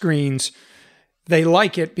fast greens, they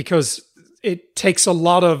like it because it takes a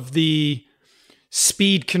lot of the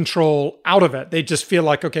speed control out of it. They just feel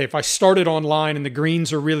like, okay, if I start it online and the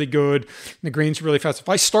greens are really good, and the greens are really fast, if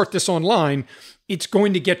I start this online, it's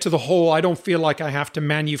going to get to the hole. I don't feel like I have to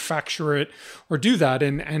manufacture it or do that.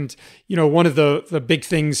 And one of the big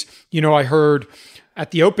things, I heard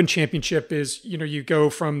at the Open Championship is, you go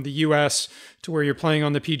from the US to where you're playing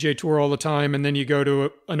on the PGA Tour all the time, and then you go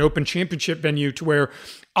to an Open Championship venue to where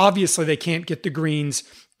obviously they can't get the greens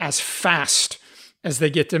as fast as they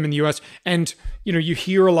get them in the US. And, you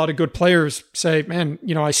hear a lot of good players say, man,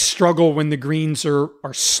 I struggle when the greens are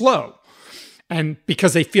slow. And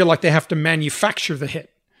because they feel like they have to manufacture the hit.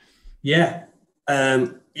 Yeah.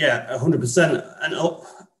 100%. And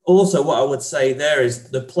also what I would say there is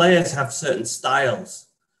the players have certain styles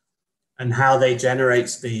and how they generate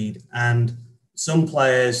speed. And some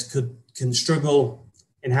players can struggle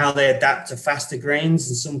in how they adapt to faster greens,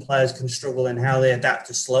 and some players can struggle in how they adapt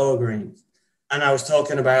to slower greens. And I was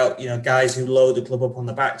talking about, guys who load the club up on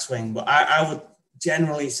the backswing, but I would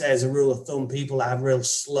generally say as a rule of thumb, people that have real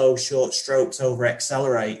slow, short strokes over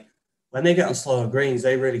accelerate. When they get on slower greens,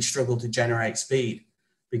 they really struggle to generate speed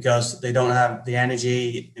because they don't have the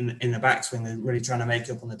energy in the backswing. They're really trying to make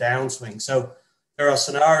up on the downswing. So there are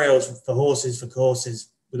scenarios for courses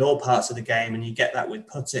with all parts of the game, and you get that with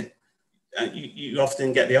putting. You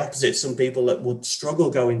often get the opposite. Some people that would struggle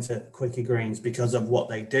going to quicker greens because of what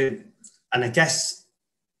they do. And I guess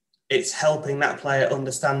it's helping that player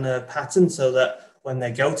understand the pattern so that when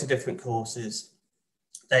they go to different courses,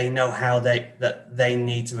 they know how they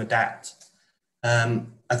need to adapt. I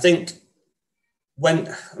think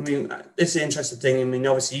this is an interesting thing. I mean,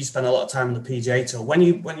 obviously you spend a lot of time on the PGA Tour. When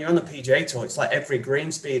you're on the PGA Tour, it's like every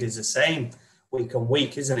green speed is the same week on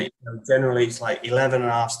week, isn't it? Generally, it's like 11 and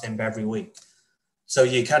a half stimp every week. So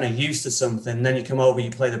you're kind of used to something. Then you come over,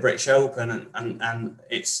 you play the British Open, and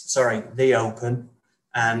it's the Open,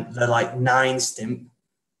 and they're like 9 stimp.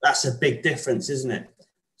 That's a big difference, isn't it?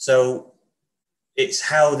 So it's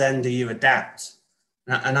how then do you adapt?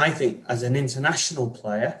 And I think as an international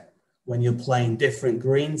player, when you're playing different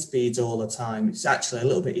green speeds all the time, it's actually a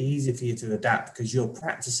little bit easier for you to adapt because you're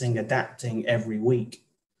practicing adapting every week.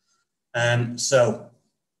 So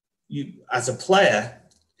you, as a player,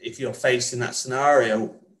 if you're facing that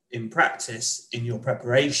scenario in practice, in your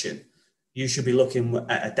preparation, you should be looking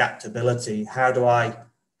at adaptability. How do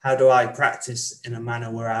I practice in a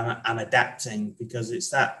manner where I'm adapting? Because it's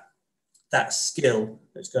that skill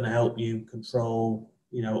that's going to help you control,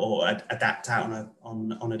 or adapt out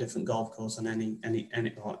on a different golf course on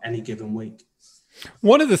any given week.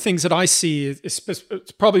 One of the things that I see is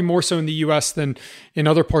it's probably more so in the US than in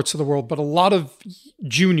other parts of the world, but a lot of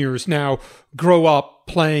juniors now grow up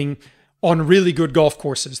playing on really good golf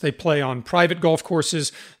courses. They play on private golf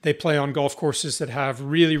courses. They play on golf courses that have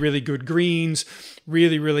really, really good greens,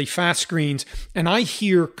 really, really fast greens. And I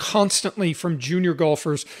hear constantly from junior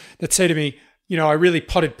golfers that say to me, I really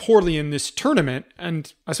putted poorly in this tournament.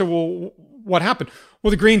 And I said, well, what happened?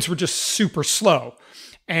 Well, the greens were just super slow.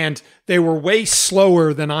 And they were way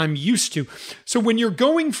slower than I'm used to. So when you're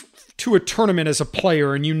going to a tournament as a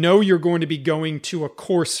player and you know you're going to be going to a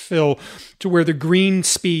course, Phil, to where the green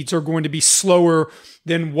speeds are going to be slower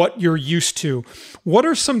than what you're used to, what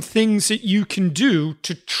are some things that you can do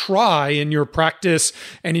to try in your practice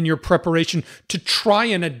and in your preparation to try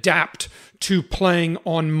and adapt to playing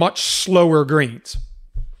on much slower greens?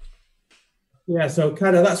 Yeah, so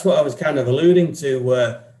kind of that's what I was kind of alluding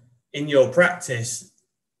to. In your practice,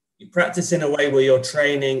 you practice in a way where you're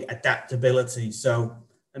training adaptability. So,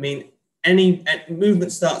 I mean, any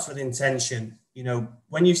movement starts with intention. You know,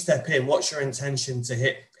 when you step in, what's your intention to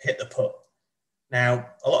hit the putt? Now,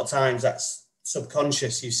 a lot of times that's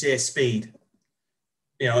subconscious. You see a speed,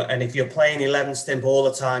 you know, and if you're playing 11 stimp all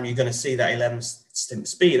the time, you're going to see that 11 stimp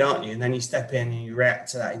speed, aren't you? And then you step in and you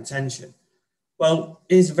react to that intention. Well,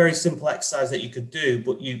 here's a very simple exercise that you could do,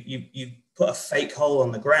 but you put a fake hole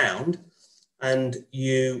on the ground and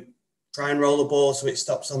you try and roll the ball so it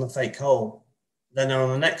stops on the fake hole. Then on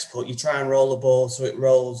the next putt, you try and roll the ball so it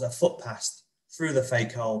rolls a foot past through the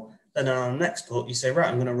fake hole. Then on the next putt, you say, right,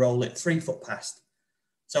 I'm going to roll it 3 foot past.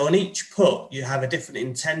 So on each putt, you have a different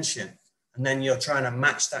intention, and then you're trying to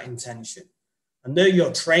match that intention. And there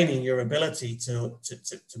you're training your ability to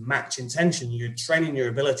match intention. You're training your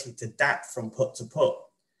ability to adapt from putt to putt.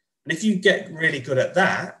 And if you get really good at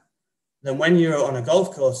that, then when you're on a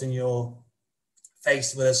golf course and you're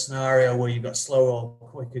faced with a scenario where you've got slower or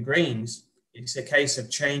quicker greens, it's a case of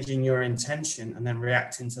changing your intention and then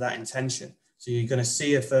reacting to that intention. So you're going to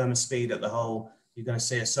see a firmer speed at the hole. You're going to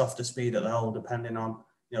see a softer speed at the hole, depending on,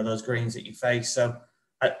 you know, those greens that you face. So,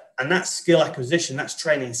 and that's skill acquisition. That's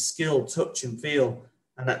training skill, touch, and feel.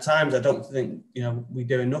 And at times, I don't think, you know, we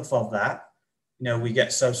do enough of that. You know, we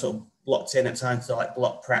get so sort of blocked in at times to like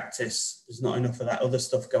block practice. There's not enough of that other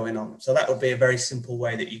stuff going on. So that would be a very simple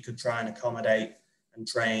way that you could try and accommodate and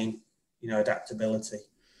train, you know, adaptability.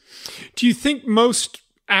 Do you think most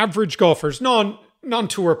average golfers,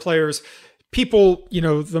 non-tour players, people, you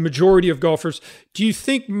know, the majority of golfers, do you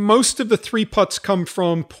think most of the 3 putts come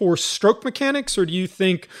from poor stroke mechanics, or do you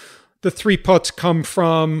think the 3 putts come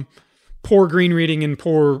from poor green reading and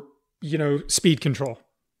poor, you know, speed control?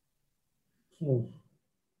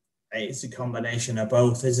 It's a combination of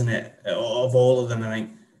both, isn't it? Of all of them. I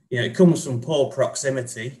think, you know, it comes from poor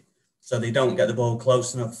proximity. So they don't get the ball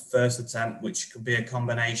close enough first attempt, which could be a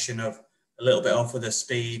combination of a little bit off with the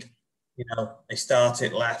speed. You know, they start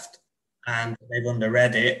it left and they've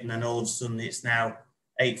underread it, and then all of a sudden it's now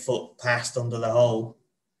 8 foot past under the hole.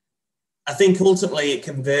 I think ultimately it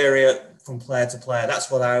can vary from player to player. That's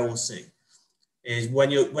what I will see. Is when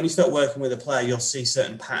you start working with a player, you'll see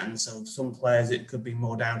certain patterns. So some players it could be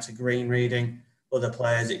more down to green reading. Other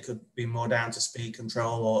players it could be more down to speed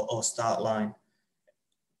control or start line.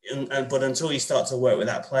 But until you start to work with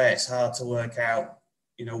that player, it's hard to work out,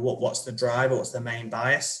 you know, what's the driver, what's the main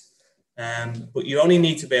bias. But you only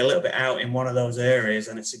need to be a little bit out in one of those areas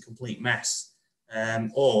and it's a complete mess.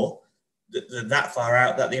 Or that far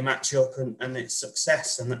out that they match up and it's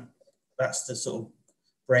success. And that's the sort of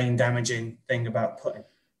brain damaging thing about putting.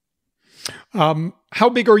 How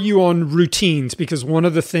big are you on routines? Because one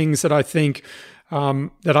of the things that I think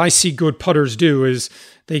that I see good putters do is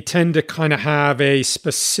they tend to kind of have a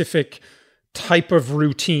specific type of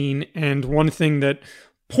routine. And one thing that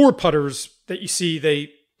poor putters that you see,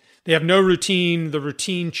 they have no routine, the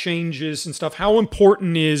routine changes and stuff. How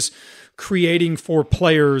important is creating for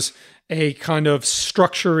players a kind of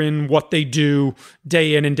structure in what they do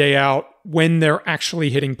day in and day out when they're actually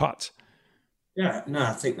hitting putts? Yeah, no,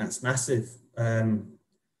 I think that's massive. I'm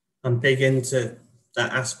big into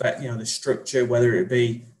that aspect, you know, the structure, whether it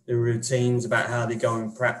be the routines about how they go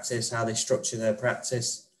in practice, how they structure their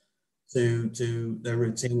practice to the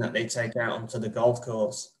routine that they take out onto the golf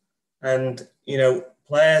course. And, you know,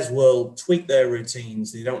 players will tweak their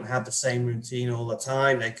routines. They don't have the same routine all the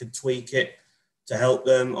time. They could tweak it to help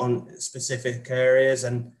them on specific areas.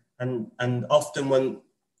 And often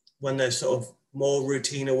when they're sort of more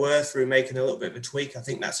routine aware through making a little bit of a tweak, I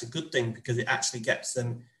think that's a good thing because it actually gets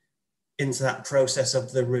them into that process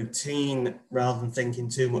of the routine rather than thinking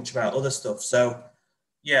too much about other stuff. So,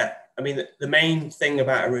 yeah, I mean, the main thing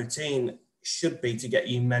about a routine should be to get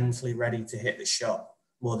you mentally ready to hit the shot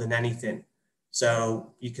more than anything.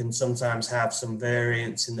 So you can sometimes have some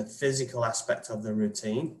variance in the physical aspect of the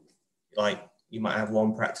routine. Like you might have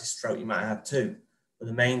 1 practice stroke, you might have 2. But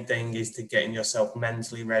the main thing is to getting yourself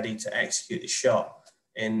mentally ready to execute the shot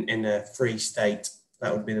in a free state.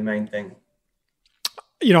 That would be the main thing.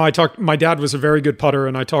 You know, my dad was a very good putter,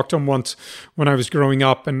 and I talked to him once when I was growing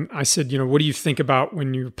up, and I said, you know, what do you think about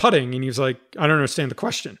when you're putting? And he was like, I don't understand the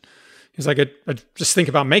question. He's like, I just think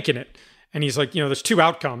about making it. And he's like, there's two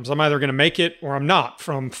outcomes. I'm either going to make it or I'm not,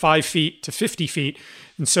 from 5 feet to 50 feet.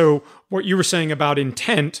 And so what you were saying about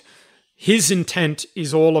intent, his intent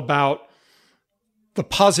is all about the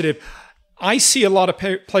positive. I see a lot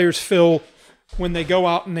of players, Phil, when they go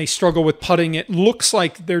out and they struggle with putting, it looks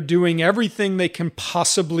like they're doing everything they can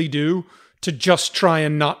possibly do to just try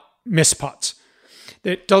and not miss putts.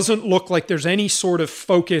 It doesn't look like there's any sort of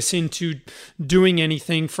focus into doing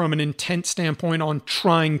anything from an intent standpoint on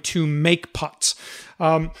trying to make putts.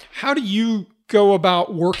 How do you go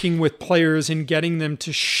about working with players and getting them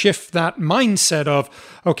to shift that mindset of,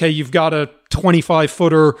 okay, you've got a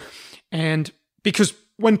 25-footer, and because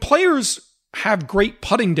when players have great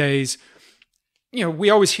putting days, we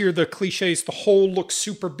always hear the cliches, the hole looks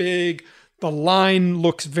super big, the line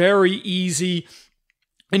looks very easy,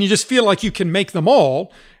 and you just feel like you can make them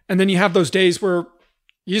all. And then you have those days where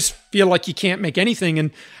you just feel like you can't make anything.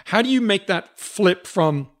 And how do you make that flip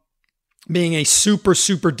from being a super,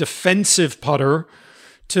 super defensive putter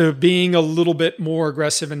to being a little bit more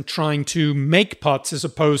aggressive and trying to make putts as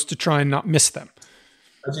opposed to try and not miss them?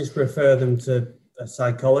 I just refer them to a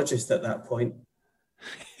psychologist at that point.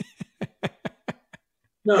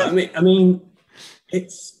 No, I mean,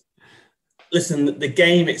 it's, listen, the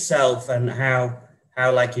game itself and how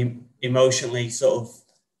like emotionally sort of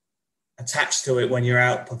attached to it when you're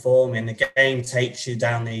out performing, the game takes you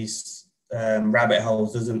down these rabbit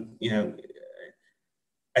holes, doesn't,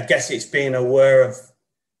 I guess it's being aware of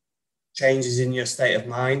changes in your state of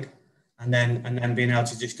mind and then being able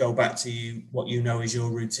to just go back to what you know is your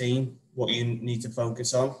routine, what you need to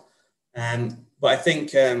focus on. But I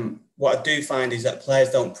think what I do find is that players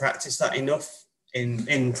don't practice that enough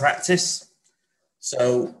in practice.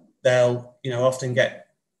 So they'll, often get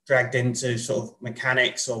dragged into sort of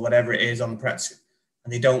mechanics or whatever it is on practice,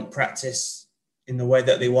 and they don't practice in the way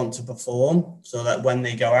that they want to perform, so that when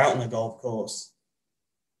they go out on the golf course,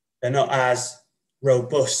 they're not as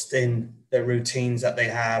robust in the routines that they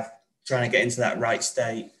have, trying to get into that right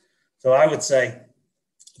state. So I would say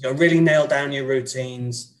you've got to really nail down your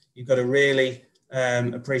routines. You've got to really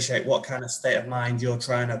appreciate what kind of state of mind you're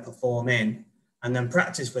trying to perform in, and then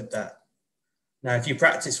practice with that. Now, if you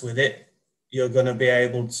practice with it, you're going to be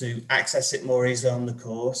able to access it more easily on the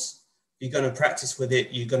course. If you're going to practice with it,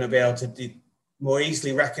 you're going to be able to more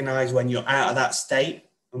easily recognize when you're out of that state,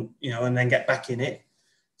 and then get back in it.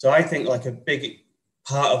 So I think like a big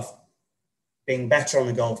part of being better on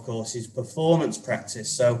the golf course is performance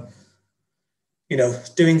practice. So,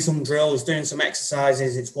 doing some drills, doing some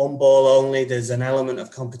exercises, it's one ball only. There's an element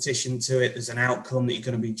of competition to it. There's an outcome that you're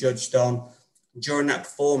going to be judged on. During that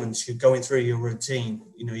performance, you're going through your routine.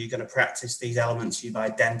 You're going to practice these elements you've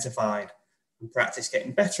identified and practice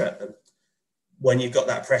getting better at them. When you've got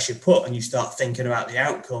that pressure put and you start thinking about the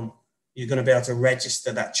outcome, you're going to be able to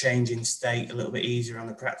register that change in state a little bit easier on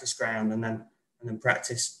the practice ground, and then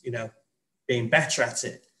practice, being better at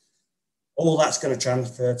it. All that's going to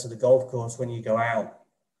transfer to the golf course when you go out.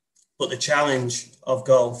 But the challenge of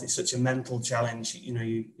golf is such a mental challenge.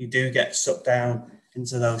 You do get sucked down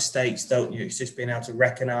into those states, don't you? It's just being able to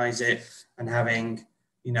recognize it and having,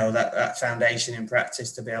 that foundation in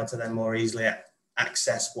practice to be able to then more easily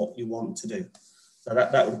access what you want to do. So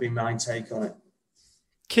that would be my take on it.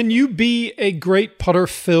 Can you be a great putter,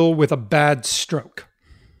 Phil, with a bad stroke?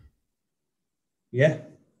 Yeah.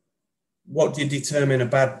 What do you determine a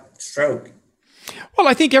bad stroke? Well,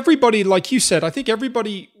 I think everybody, like you said,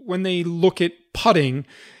 when they look at putting,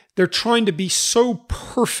 they're trying to be so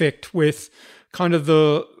perfect with kind of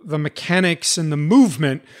the mechanics and the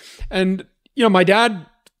movement. And, my dad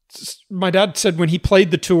said when he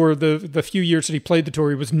played the tour, the few years that he played the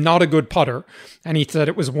tour, he was not a good putter. And he said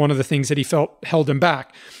it was one of the things that he felt held him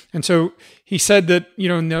back. And so he said that,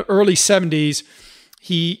 in the early 70s,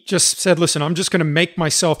 he just said, listen, I'm just going to make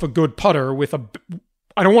myself a good putter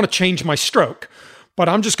I don't want to change my stroke, but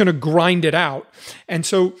I'm just going to grind it out. And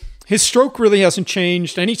so his stroke really hasn't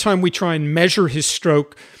changed. Anytime we try and measure his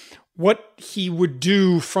stroke, what he would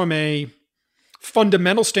do from a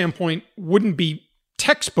fundamental standpoint wouldn't be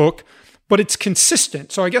textbook, but it's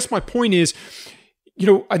consistent. So I guess my point is,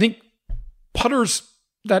 I think putters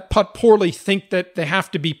that putt poorly think that they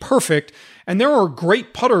have to be perfect. And there are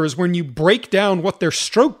great putters, when you break down what their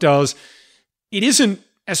stroke does, it isn't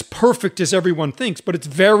as perfect as everyone thinks, but it's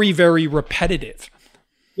very, very repetitive.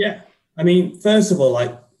 Yeah. I mean, first of all,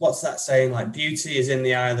 like, what's that saying? Like, beauty is in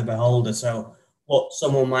the eye of the beholder. So what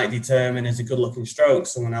someone might determine is a good looking stroke,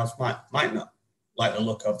 someone else might not like the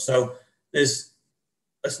look of. So let's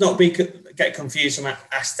not get confused from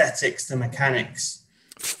aesthetics to mechanics.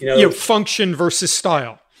 Function versus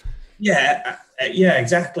style. Yeah,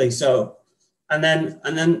 exactly. So, and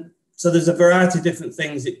then So there's a variety of different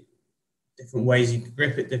things, different ways you can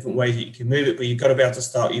grip it, different ways that you can move it, but you've got to be able to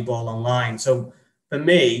start your ball on line. So for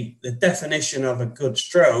me, the definition of a good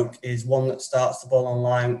stroke is one that starts the ball on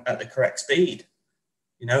line at the correct speed.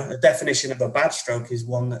 You know, the definition of a bad stroke is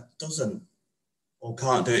one that doesn't or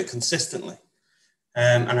can't do it consistently.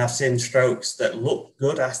 And I've seen strokes that look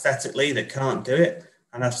good aesthetically that can't do it.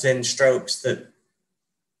 And I've seen strokes that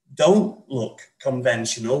don't look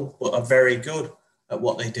conventional, but are very good at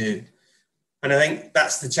what they do. And I think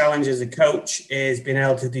that's the challenge as a coach, is being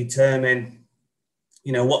able to determine,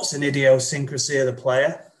 you know, what's an idiosyncrasy of the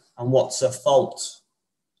player and what's a fault,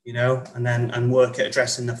 you know, and work at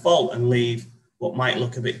addressing the fault and leave what might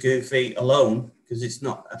look a bit goofy alone because it's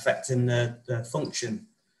not affecting the function.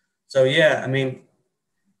 So, yeah, I mean,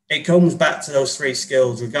 it comes back to those three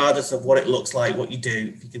skills, regardless of what it looks like, what you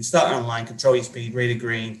do. If you can start online, control your speed, read a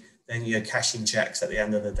green, then you're cashing checks at the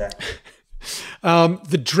end of the day.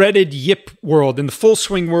 The dreaded yip world. In the full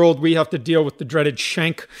swing world, we have to deal with the dreaded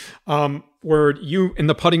shank, where you in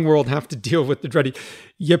the putting world have to deal with the dreaded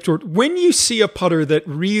yip world. When you see a putter that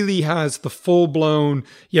really has the full-blown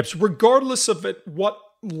yips, regardless of at what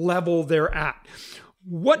level they're at,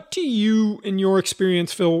 what do you, in your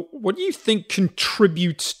experience, Phil, what do you think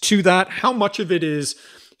contributes to that? How much of it is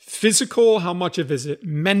physical? How much of it is it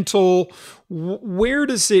mental? Where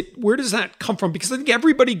does that come from? Because I think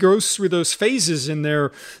everybody goes through those phases in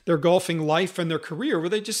their golfing life and their career where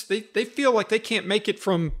they feel like they can't make it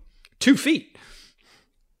from 2 feet.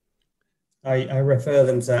 I refer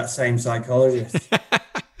them to that same psychologist.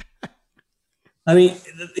 I mean,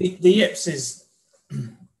 the yips is,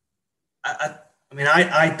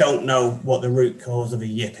 I don't know what the root cause of a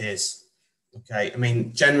yip is. Okay. I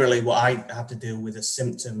mean, generally what I have to deal with are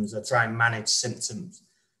symptoms. I try and manage symptoms.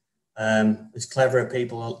 There's cleverer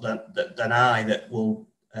people than I that will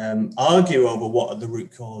argue over what the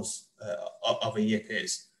root cause of a yip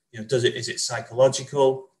is. You know, is it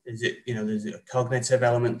psychological? Is it, you know, there's a cognitive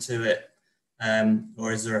element to it?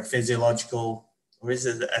 Or is there a physiological, or is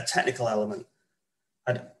there a technical element?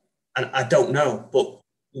 I don't know, but,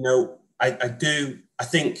 you know, I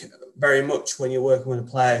think very much when you're working with a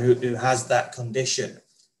player who has that condition,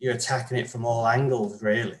 you're attacking it from all angles,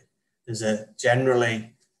 really. There's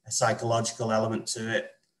generally a psychological element to it.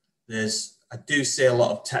 I do see a lot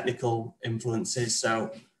of technical influences. So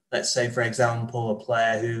let's say, for example, a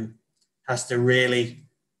player who has to really,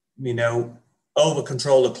 you know, over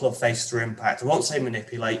control the club face through impact. I won't say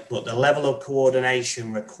manipulate, but the level of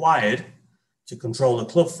coordination required to control the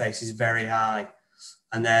club face is very high.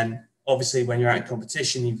 And then obviously when you're out in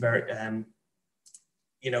competition, you're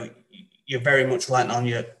very much reliant on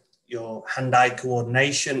your hand-eye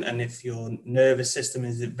coordination. And if your nervous system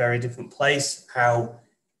is in a very different place, how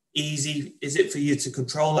easy is it for you to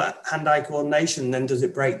control that hand-eye coordination? And then does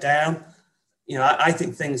it break down? You know, I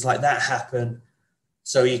think things like that happen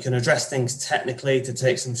so you can address things technically to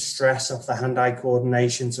take some stress off the hand-eye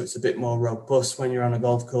coordination so it's a bit more robust when you're on a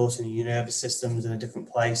golf course and your nervous system's in a different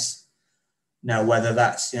place. Now, whether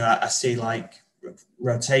that's, you know, I see like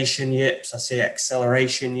rotation yips, I see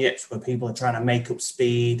acceleration yips where people are trying to make up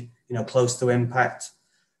speed, you know, close to impact.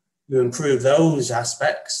 You improve those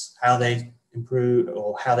aspects, how they improve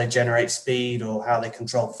or how they generate speed or how they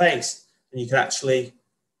control face, and you can actually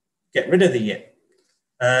get rid of the yip.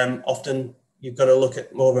 Often you've got to look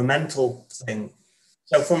at more of a mental thing.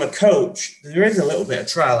 So from a coach, there is a little bit of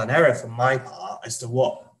trial and error from my part as to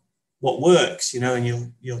what works, you know,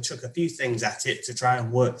 and you'll chuck a few things at it to try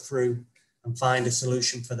and work through and find a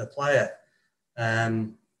solution for the player.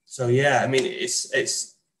 So yeah, I mean,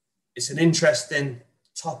 it's an interesting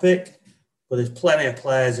topic, but there's plenty of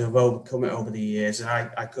players who have overcome it over the years, and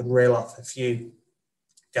I could reel off a few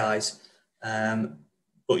guys.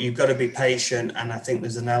 But you've got to be patient, and I think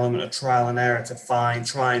there's an element of trial and error to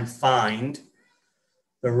try and find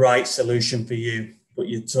the right solution for you. But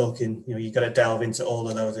you're talking, you know, you've got to delve into all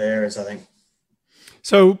of those areas, I think.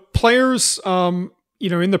 So players, you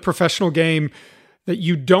know, in the professional game that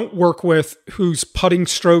you don't work with, whose putting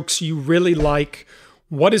strokes you really like,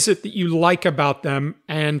 what is it that you like about them,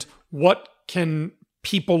 and what can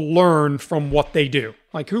people learn from what they do?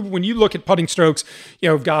 Like when you look at putting strokes, you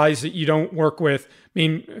know, guys that you don't work with, I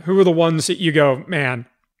mean, who are the ones that you go, man,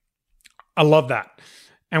 I love that?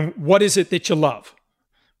 And what is it that you love?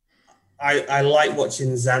 I like watching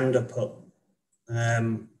Xander putt.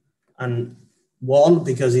 And one,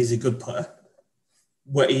 because he's a good putter.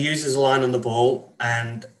 Where he uses a line on the ball,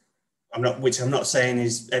 and I'm not saying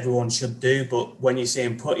is everyone should do, but when you see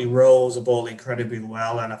him putt, he rolls the ball incredibly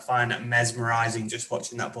well, and I find that mesmerizing just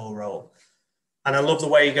watching that ball roll. And I love the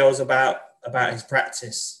way he goes about his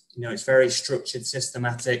practice. You know, it's very structured,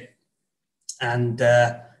 systematic. And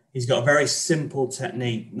he's got a very simple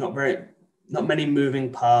technique, not many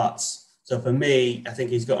moving parts. So for me, I think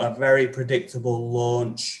he's got a very predictable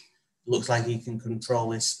launch. Looks like he can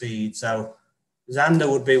control his speed. So Xander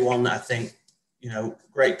would be one that I think,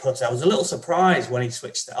 great putter. I was a little surprised when he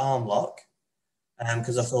switched to arm lock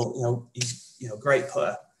because I thought, he's, great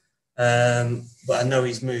putter. But I know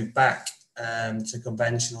he's moved back to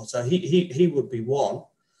conventional. So he would be one.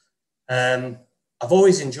 I've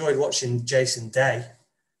always enjoyed watching Jason Day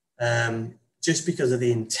just because of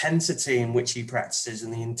the intensity in which he practices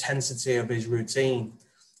and the intensity of his routine.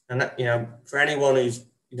 And, for anyone who's,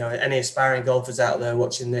 any aspiring golfers out there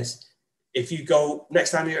watching this, if you go,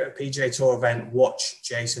 next time you're at a PGA Tour event, watch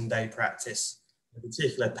Jason Day practice. In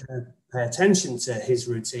particular, pay attention to his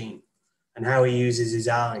routine and how he uses his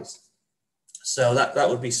eyes. So that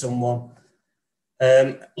would be someone.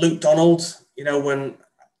 Luke Donald, when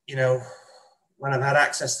I've had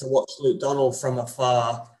access to watch Luke Donald from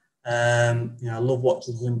afar, I love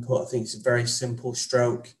watching him put. I think it's a very simple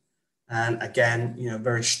stroke. And again,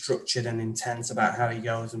 very structured and intense about how he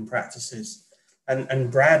goes and practices.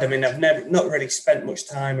 And Brad, I've not really spent much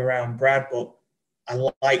time around Brad, but I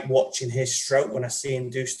like watching his stroke when I see him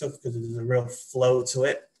do stuff because there's a real flow to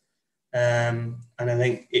it. And I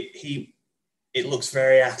think it looks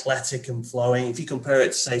very athletic and flowing. If you compare it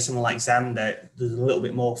to, say, someone like Xander, there's a little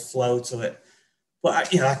bit more flow to it.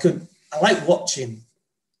 But, I like watching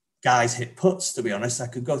guys hit putts, to be honest. I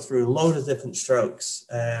could go through a load of different strokes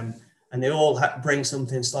and they all bring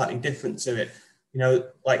something slightly different to it.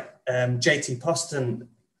 Like JT Poston,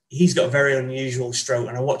 he's got a very unusual stroke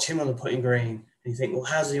and I watch him on the putting green and you think, well,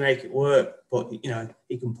 how does he make it work? But,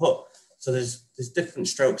 he can putt. So there's different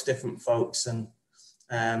strokes, different folks, and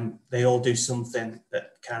they all do something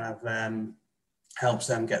that kind of helps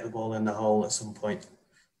them get the ball in the hole at some point.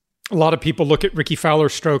 A lot of people look at Ricky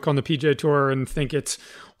Fowler's stroke on the PGA Tour and think it's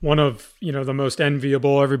one of, the most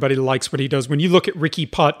enviable. Everybody likes what he does. When you look at Ricky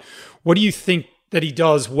putt, what do you think that he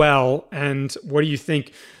does well? And what do you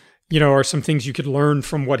think, are some things you could learn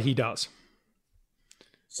from what he does?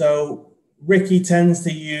 So Ricky tends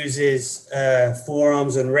to use his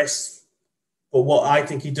forearms and wrists. But what I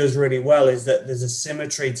think he does really well is that there's a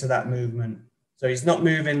symmetry to that movement. So he's not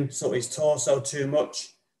moving sort of his torso too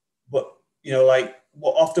much. But,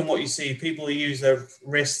 what you see, people who use their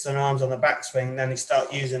wrists and arms on the backswing, and then they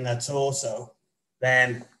start using their torso,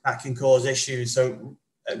 then that can cause issues. So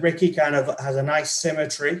Ricky kind of has a nice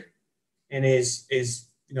symmetry in his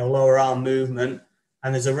lower arm movement,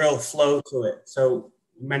 and there's a real flow to it. So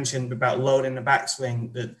you mentioned about loading the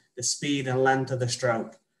backswing, the speed and length of the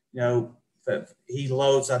stroke. He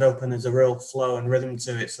loads that up and there's a real flow and rhythm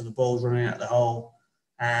to it. So the ball's running at the hole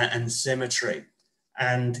and symmetry.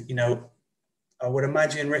 And, I would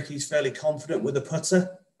imagine Ricky's fairly confident with the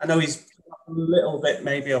putter. I know he's a little bit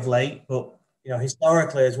maybe of late, but,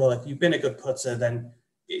 historically as well, if you've been a good putter, then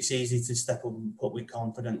it's easy to step up and putt with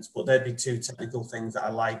confidence. But there'd be two technical things that I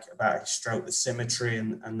like about his stroke, the symmetry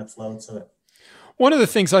and the flow to it. One of the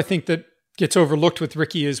things I think that gets overlooked with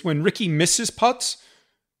Ricky is when Ricky misses putts,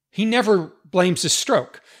 he never blames his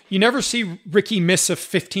stroke. You never see Ricky miss a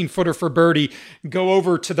 15-footer for birdie, go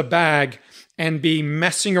over to the bag and be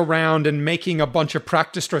messing around and making a bunch of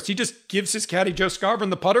practice strokes. He just gives his caddy, Joe Scarver,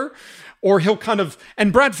 the putter, or he'll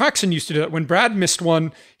and Brad Faxon used to do that. When Brad missed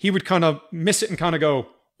one, he would kind of miss it and kind of go,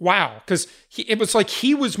 wow, because it was like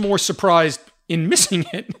he was more surprised in missing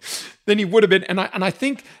it than he would have been. And I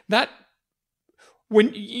think that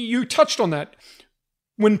when you touched on that,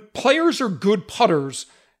 when players are good putters,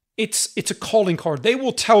 it's a calling card. They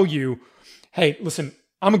will tell you, hey, listen,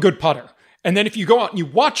 I'm a good putter. And then if you go out and you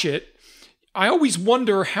watch it, I always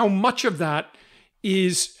wonder how much of that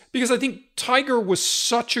is because I think Tiger was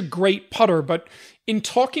such a great putter, but in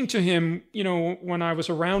talking to him, when I was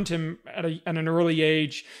around him at an early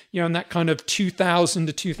age, in that kind of 2000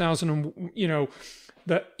 to 2000,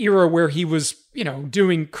 the era where he was,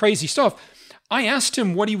 doing crazy stuff, I asked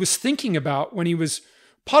him what he was thinking about when he was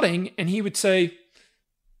putting, and he would say,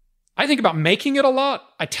 I think about making it a lot.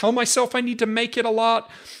 I tell myself I need to make it a lot.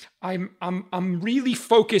 I'm really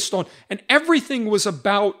focused on, and everything was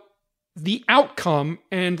about the outcome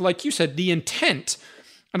and, like you said, the intent.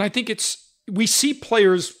 And I think we see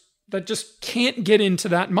players that just can't get into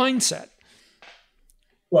that mindset.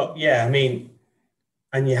 Well, yeah,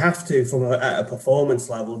 and you have to at a performance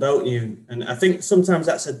level, don't you? And I think sometimes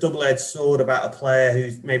that's a double-edged sword about a player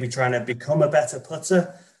who's maybe trying to become a better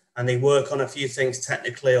putter and they work on a few things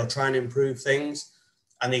technically or try and improve things,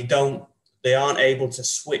 and they aren't able to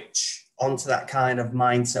switch onto that kind of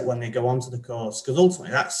mindset when they go onto the course, because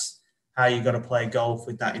ultimately that's how you got to play golf,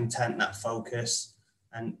 with that intent, that focus.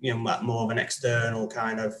 and more of an external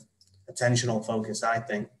kind of attentional focus, I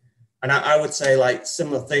think. And I would say like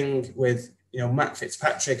similar thing with Matt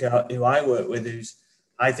Fitzpatrick, who I work with, who's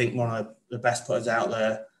I think one of the best putters out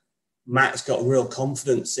there. Matt's got real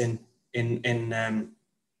confidence in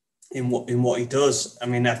what he does. I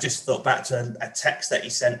mean, I've just thought back to a text that he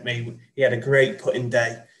sent me. He had a great putting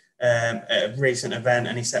day at a recent event,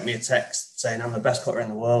 and he sent me a text saying, "I'm the best putter in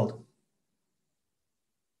the world."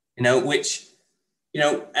 Which,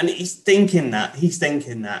 and he's thinking that.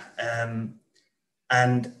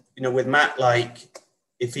 And, with Matt, like,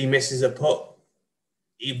 if he misses a putt,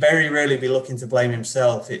 he very rarely be looking to blame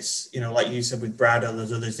himself. It's, like you said with Brad or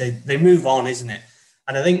those others, they move on, isn't it?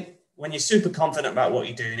 And I think when you're super confident about what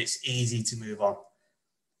you're doing, it's easy to move on.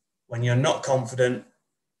 When you're not confident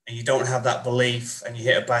and you don't have that belief and you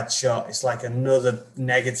hit a bad shot, it's like another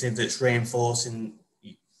negative that's reinforcing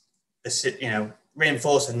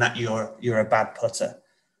that you're a bad putter.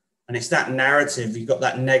 And it's that narrative. You've got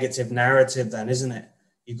that negative narrative then, isn't it?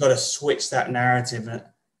 You've got to switch that narrative. And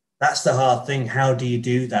that's the hard thing. How do you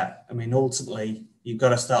do that? I mean, ultimately, you've got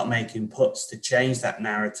to start making putts to change that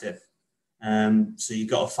narrative. So you've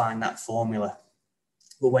got to find that formula.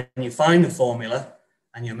 But when you find the formula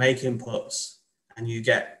and you're making putts and you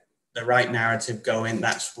get the right narrative going,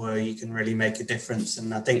 that's where you can really make a difference.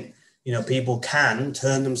 And I think, people can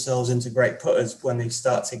turn themselves into great putters when they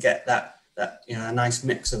start to get that a nice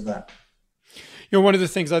mix of that. One of the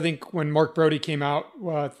things I think when Mark Brody came out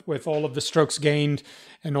with all of the strokes gained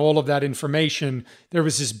and all of that information, there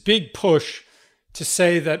was this big push to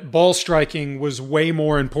say that ball striking was way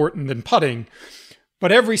more important than putting.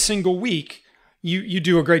 But every single week, you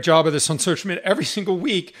do a great job of this on social media. Every single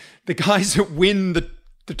week, the guys that win the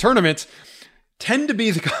tournaments tend to be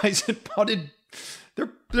the guys that putted.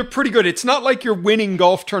 They're pretty good. It's not like you're winning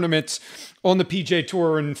golf tournaments on the PGA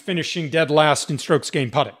Tour and finishing dead last in strokes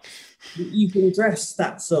gained putting. You can dress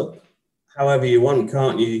stats up however you want,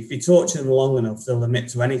 can't you? If you torture them long enough, they'll admit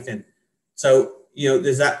to anything. So,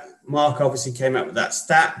 there's that. Mark obviously came out with that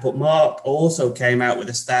stat, but Mark also came out with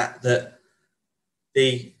a stat that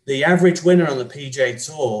the average winner on the PGA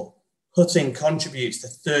Tour putting contributes to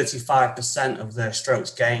 35% of their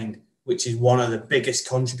strokes gained, which is one of the biggest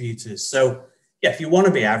contributors. So, yeah, if you want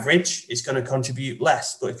to be average, it's going to contribute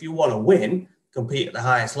less. But if you want to win, compete at the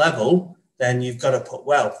highest level, then you've got to put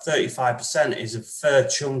well. 35% is a fair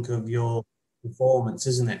chunk of your performance,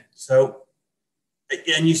 isn't it? So,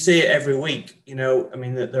 and you see it every week,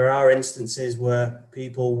 that there are instances where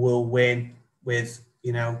people will win with,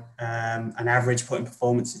 an average putting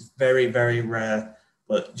performance. Is very, very rare,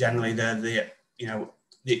 but generally they're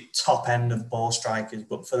the top end of ball strikers.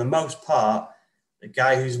 But for the most part, the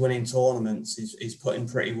guy who's winning tournaments is putting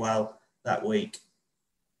pretty well that week.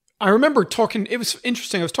 I remember it was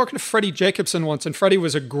interesting. I was talking to Freddie Jacobson once, and Freddie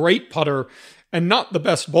was a great putter and not the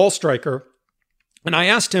best ball striker. And I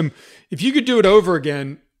asked him, if you could do it over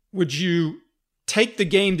again, would you take the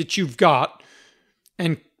game that you've got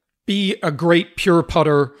and be a great pure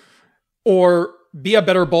putter, or be a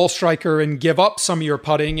better ball striker and give up some of your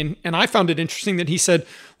putting? And I found it interesting that he said,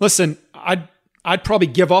 listen, I'd probably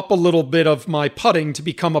give up a little bit of my putting to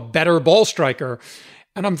become a better ball striker.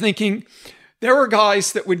 And I'm thinking, there are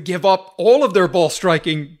guys that would give up all of their ball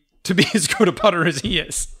striking to be as good a putter as he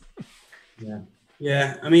is.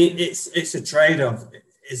 Yeah. I mean, it's a trade-off,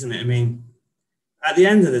 isn't it? I mean, at the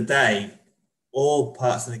end of the day, all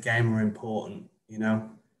parts of the game are important,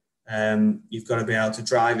 You've got to be able to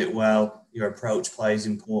drive it well. Your approach play is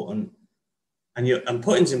important. And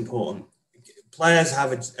putting's important. Players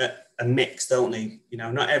have a mix, don't they?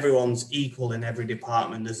 Not everyone's equal in every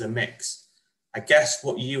department. There's a mix. I guess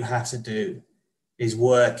what you have to do is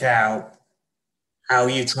work out how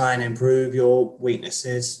you try and improve your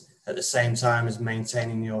weaknesses at the same time as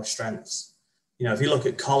maintaining your strengths. If you look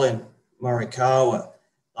at Colin Morikawa,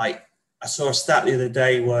 like I saw a stat the other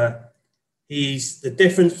day where he's the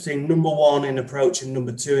difference between number one in approach and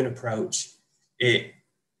number two in approach.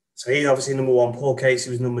 So he's obviously number one. Paul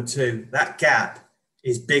Casey was number two. That gap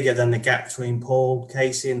is bigger than the gap between Paul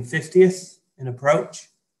Casey and 50th in approach.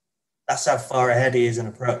 That's how far ahead he is in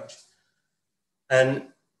approach. And,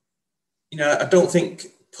 I don't think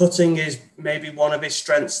putting is maybe one of his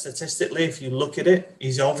strengths statistically. If you look at it,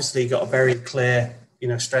 he's obviously got a very clear,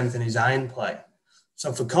 strength in his iron play.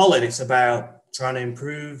 So for Colin, it's about trying to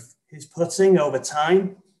improve his putting over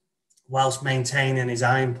time whilst maintaining his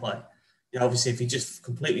iron play. Obviously, if he just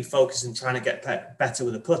completely focuses on trying to get better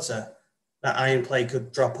with a putter, that iron play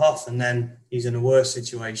could drop off and then he's in a worse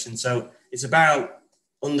situation. So it's about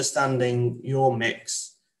understanding your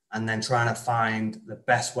mix and then trying to find the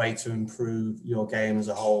best way to improve your game as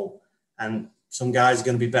a whole. And some guys are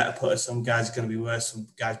going to be better putters, some guys are going to be worse, some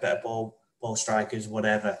guys better ball strikers,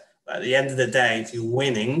 whatever. But at the end of the day, if you're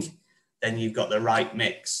winning, then you've got the right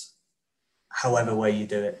mix, however way you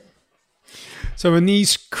do it. So in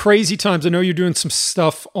these crazy times, I know you're doing some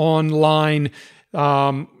stuff online.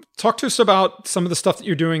 Talk to us about some of the stuff that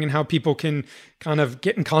you're doing and how people can kind of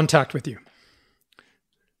get in contact with you.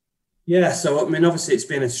 Yeah, so I mean, obviously it's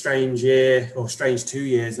been a strange year, or strange 2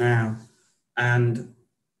 years now. And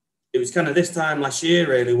it was kind of this time last year,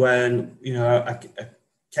 really, when, you know, I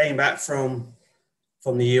came back from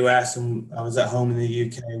the US and I was at home in the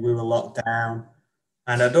UK. We were locked down.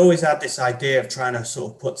 And I'd always had this idea of trying to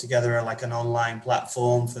sort of put together like an online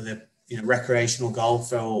platform for the, you know, recreational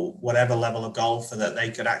golfer or whatever level of golfer that they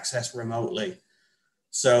could access remotely.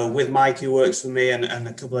 So with Mike, who works for me, and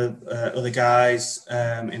a couple of other guys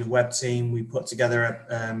in a web team, we put together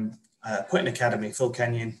a Putting Academy, Phil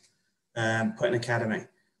Kenyon Putting Academy,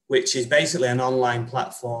 which is basically an online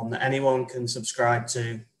platform that anyone can subscribe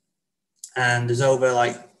to. And there's over I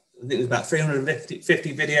think there's about 350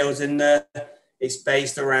 videos in there. It's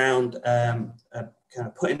based around a kind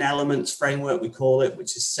of putting elements framework, we call it,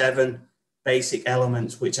 which is 7 basic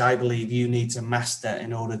elements, which I believe you need to master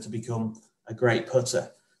in order to become a great putter.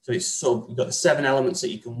 So it's sort of, you've got the 7 elements that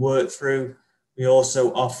you can work through. We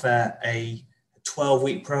also offer a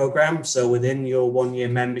 12-week program. So within your 1-year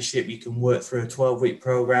membership, you can work through a 12-week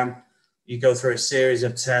program. You go through a series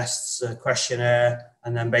of tests, a questionnaire,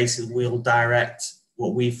 and then basically we'll direct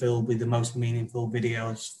what we feel will be the most meaningful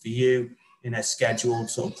videos for you in a scheduled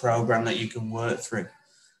sort of program that you can work through.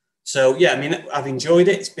 So yeah, I mean, I've enjoyed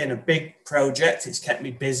it. It's been a big project. It's kept me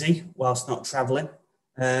busy whilst not traveling.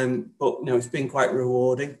 But you know, it's been quite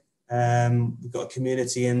rewarding. We've got a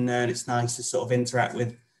community in there, and it's nice to sort of interact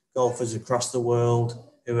with golfers across the world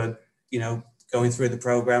who are, you know, going through the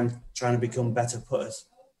program, trying to become better putters.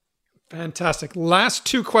 Fantastic. Last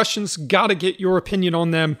 2 questions. Got to get your opinion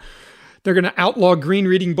on them. They're going to outlaw green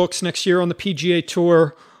reading books next year on the PGA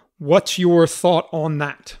Tour. What's your thought on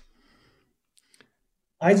that?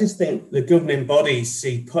 I just think the governing bodies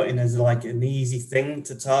see putting as like an easy thing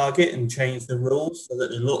to target and change the rules so that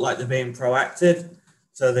they look like they're being proactive.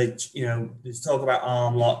 So they, you know, there's talk about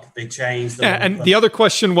arm lock, they change. And the other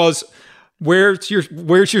question was, where's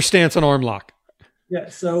your stance on arm lock? Yeah.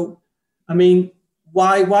 So, I mean,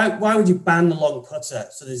 why would you ban the long putter?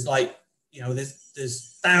 So there's like, you know,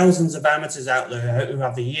 there's thousands of amateurs out there who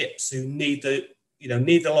have the yips, who need the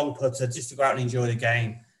long putter just to go out and enjoy the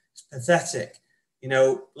game. It's pathetic. You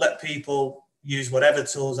know, let people use whatever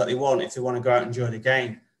tools that they want if they want to go out and enjoy the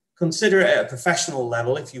game. Consider it at a professional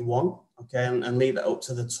level if you want, okay, and leave it up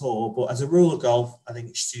to the tour. But as a rule of golf, I think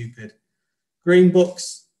it's stupid. Green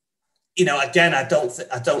books, you know, again, I don't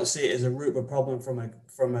see it as a root of a problem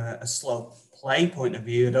from a slow play point of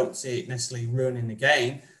view. I don't see it necessarily ruining the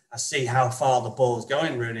game. I see how far the ball is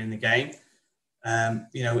going ruining the game.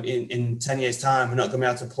 You know, in 10 years' time, we're not going to be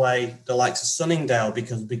able to play the likes of Sunningdale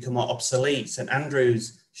because we become obsolete. St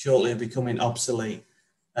Andrews shortly are becoming obsolete.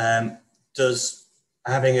 Does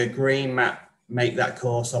having a green map make that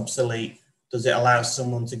course obsolete? Does it allow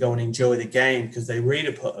someone to go and enjoy the game because they read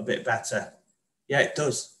a putt a bit better? Yeah, it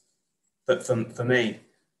does. But for me,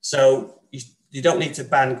 so you don't need to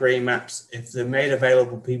ban green maps. If they're made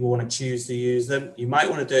available, people want to choose to use them. You might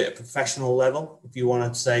want to do it at a professional level. If you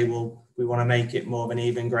want to say, well, we want to make it more of an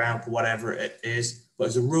even ground for whatever it is. But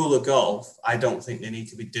as a rule of golf, I don't think they need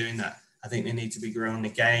to be doing that. I think they need to be growing the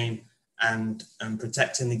game and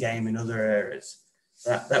protecting the game in other areas.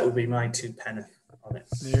 That would be my 2 penny on it.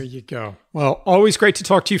 There you go. Well, always great to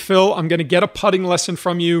talk to you, Phil. I'm going to get a putting lesson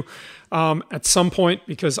from you at some point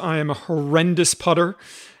because I am a horrendous putter.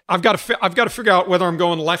 I've got to figure out whether I'm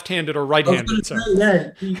going left-handed or right-handed.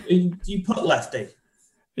 Yeah, you putt lefty.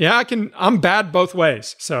 Yeah, I'm bad both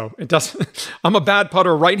ways. So it doesn't, I'm a bad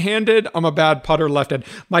putter right-handed. I'm a bad putter left-handed.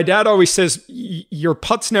 My dad always says your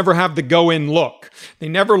putts never have the go in look. They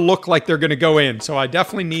never look like they're going to go in. So I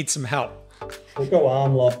definitely need some help. We'll go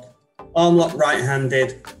arm lock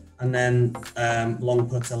right-handed, and then long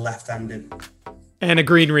putter left-handed. And a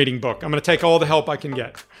green reading book. I'm going to take all the help I can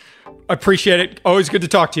get. I appreciate it. Always good to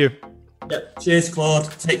talk to you. Yep. Cheers, Claude.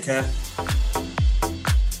 Take care.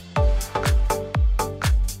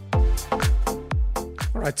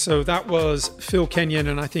 All right, so that was Phil Kenyon,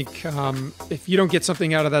 and I think if you don't get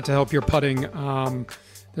something out of that to help your putting,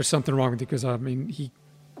 there's something wrong with it, because, I mean, he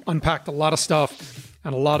unpacked a lot of stuff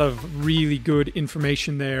and a lot of really good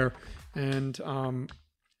information there, and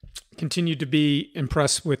continued to be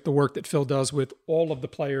impressed with the work that Phil does with all of the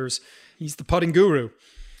players. He's the putting guru.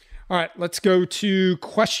 All right, let's go to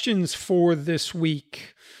questions for this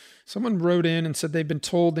week. Someone wrote in and said they've been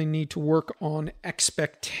told they need to work on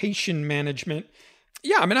expectation management.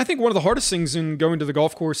 Yeah, I mean, I think one of the hardest things in going to the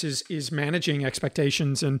golf course is managing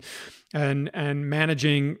expectations and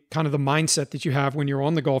managing kind of the mindset that you have when you're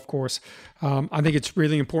on the golf course. I think it's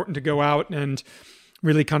really important to go out and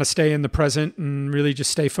really kind of stay in the present and really just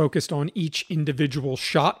stay focused on each individual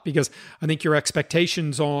shot, because I think your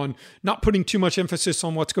expectations on not putting too much emphasis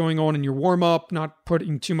on what's going on in your warm up, not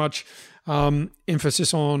putting too much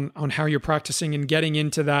emphasis on how you're practicing and getting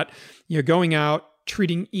into that, going out,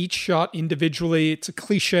 treating each shot individually. It's a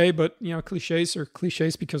cliche, but cliches are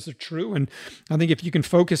cliches because they're true. And I think if you can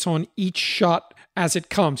focus on each shot as it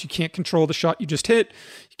comes, you can't control the shot you just hit.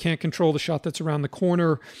 You can't control the shot that's around the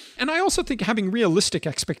corner. And I also think having realistic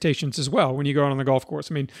expectations as well when you go out on the golf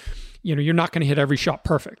course. I mean, you're not going to hit every shot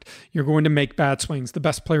perfect. You're going to make bad swings. The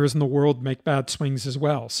best players in the world make bad swings as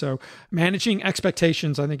well. So managing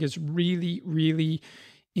expectations, I think, is really, really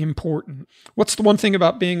important. What's the one thing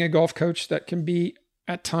about being a golf coach that can be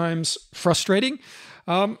at times frustrating?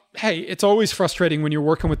 Hey, it's always frustrating when you're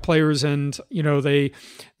working with players and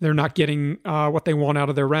they're not getting what they want out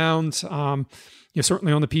of their rounds.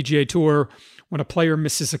 Certainly on the PGA Tour, when a player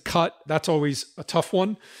misses a cut, that's always a tough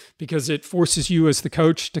one because it forces you as the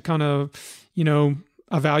coach to kind of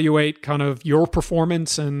evaluate kind of your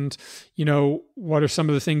performance and, what are some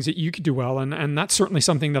of the things that you could do well. And that's certainly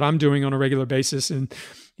something that I'm doing on a regular basis, and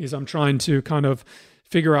is I'm trying to kind of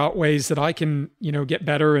figure out ways that I can, get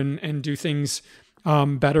better and do things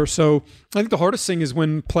better. So I think the hardest thing is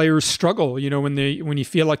when players struggle, when you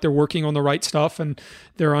feel like they're working on the right stuff and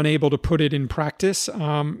they're unable to put it in practice.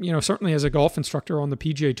 Certainly as a golf instructor on the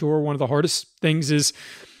PGA Tour, one of the hardest things is,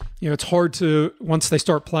 it's hard to, once they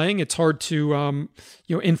start playing, it's hard to,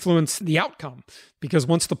 influence the outcome, because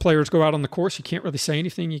once the players go out on the course, you can't really say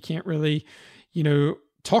anything. You can't really,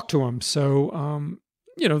 talk to them. So,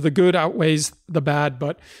 the good outweighs the bad,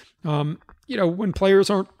 but, when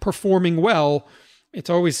players aren't performing well, it's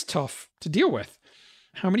always tough to deal with.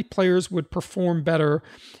 How many players would perform better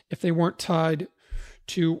if they weren't tied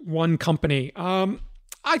to one company?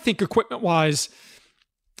 I think equipment-wise,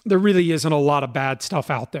 there really isn't a lot of bad stuff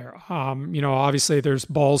out there. Obviously there's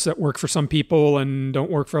balls that work for some people and don't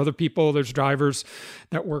work for other people. There's drivers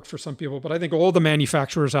that work for some people, but I think all the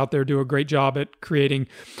manufacturers out there do a great job at creating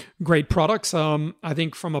great products. I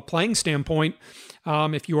think from a playing standpoint,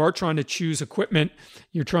 if you are trying to choose equipment,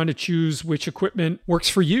 you're trying to choose which equipment works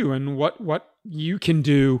for you and what you can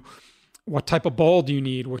do. What type of ball do you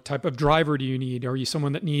need? What type of driver do you need? Are you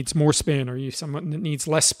someone that needs more spin? Are you someone that needs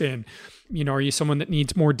less spin? Are you someone that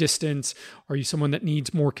needs more distance? Are you someone that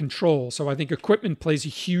needs more control? So I think equipment plays a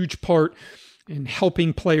huge part in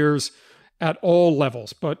helping players at all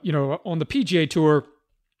levels. But, on the PGA Tour,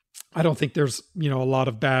 I don't think there's, a lot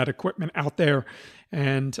of bad equipment out there.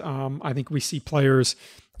 And I think we see players,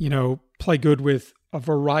 play good with a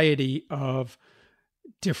variety of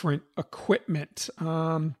different equipment.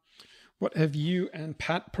 What have you and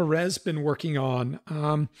Pat Perez been working on?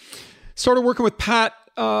 Started working with Pat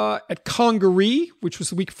at Congaree, which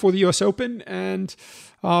was the week before the U.S. Open, and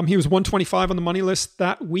he was 125 on the money list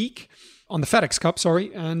that week, on the FedEx Cup,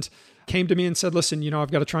 and came to me and said, listen,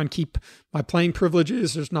 I've got to try and keep my playing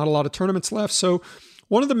privileges. There's not a lot of tournaments left. So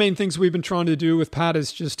one of the main things we've been trying to do with Pat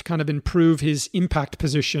is just kind of improve his impact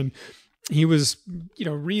position. He was,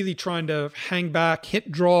 really trying to hang back,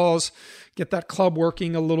 hit draws, get that club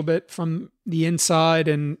working a little bit from the inside,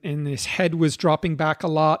 and his head was dropping back a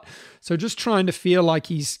lot. So just trying to feel like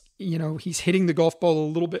he's hitting the golf ball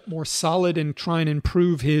a little bit more solid and try and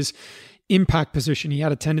improve his impact position. He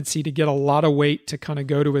had a tendency to get a lot of weight to kind of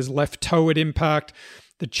go to his left toe at impact.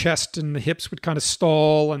 The chest and the hips would kind of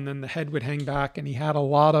stall, and then the head would hang back, and he had a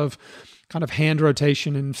lot of kind of hand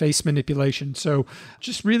rotation and face manipulation. So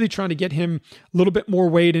just really trying to get him a little bit more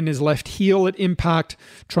weight in his left heel at impact,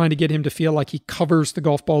 trying to get him to feel like he covers the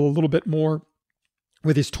golf ball a little bit more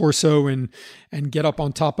with his torso and get up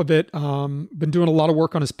on top of it. Been doing a lot of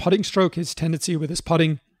work on his putting stroke. His tendency with his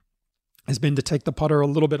putting has been to take the putter a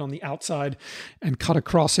little bit on the outside and cut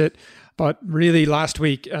across it. But really last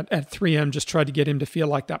week at 3M, just tried to get him to feel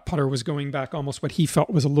like that putter was going back almost what he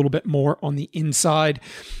felt was a little bit more on the inside.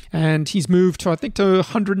 And he's moved to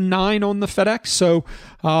 109 on the FedEx. So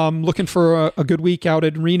looking for a good week out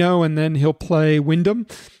at Reno, and then he'll play Wyndham.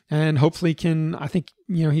 And hopefully he's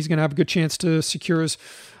going to have a good chance to secure his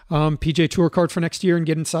PGA Tour card for next year and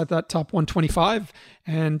get inside that top 125.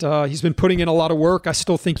 And he's been putting in a lot of work. I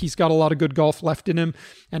still think he's got a lot of good golf left in him.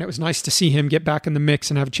 And it was nice to see him get back in the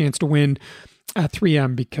mix and have a chance to win at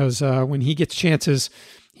 3M, because when he gets chances,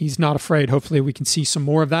 he's not afraid. Hopefully we can see some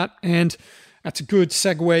more of that. And That's a good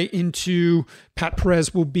segue into Pat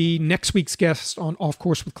Perez will be next week's guest on Off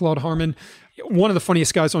Course with Claude Harmon. One of the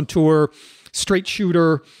funniest guys on tour, straight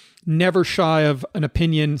shooter, never shy of an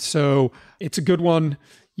opinion. So it's a good one.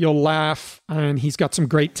 You'll laugh, and he's got some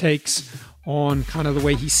great takes on kind of the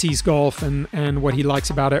way he sees golf and what he likes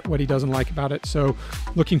about it, what he doesn't like about it. So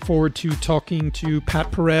looking forward to talking to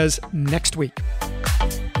Pat Perez next week.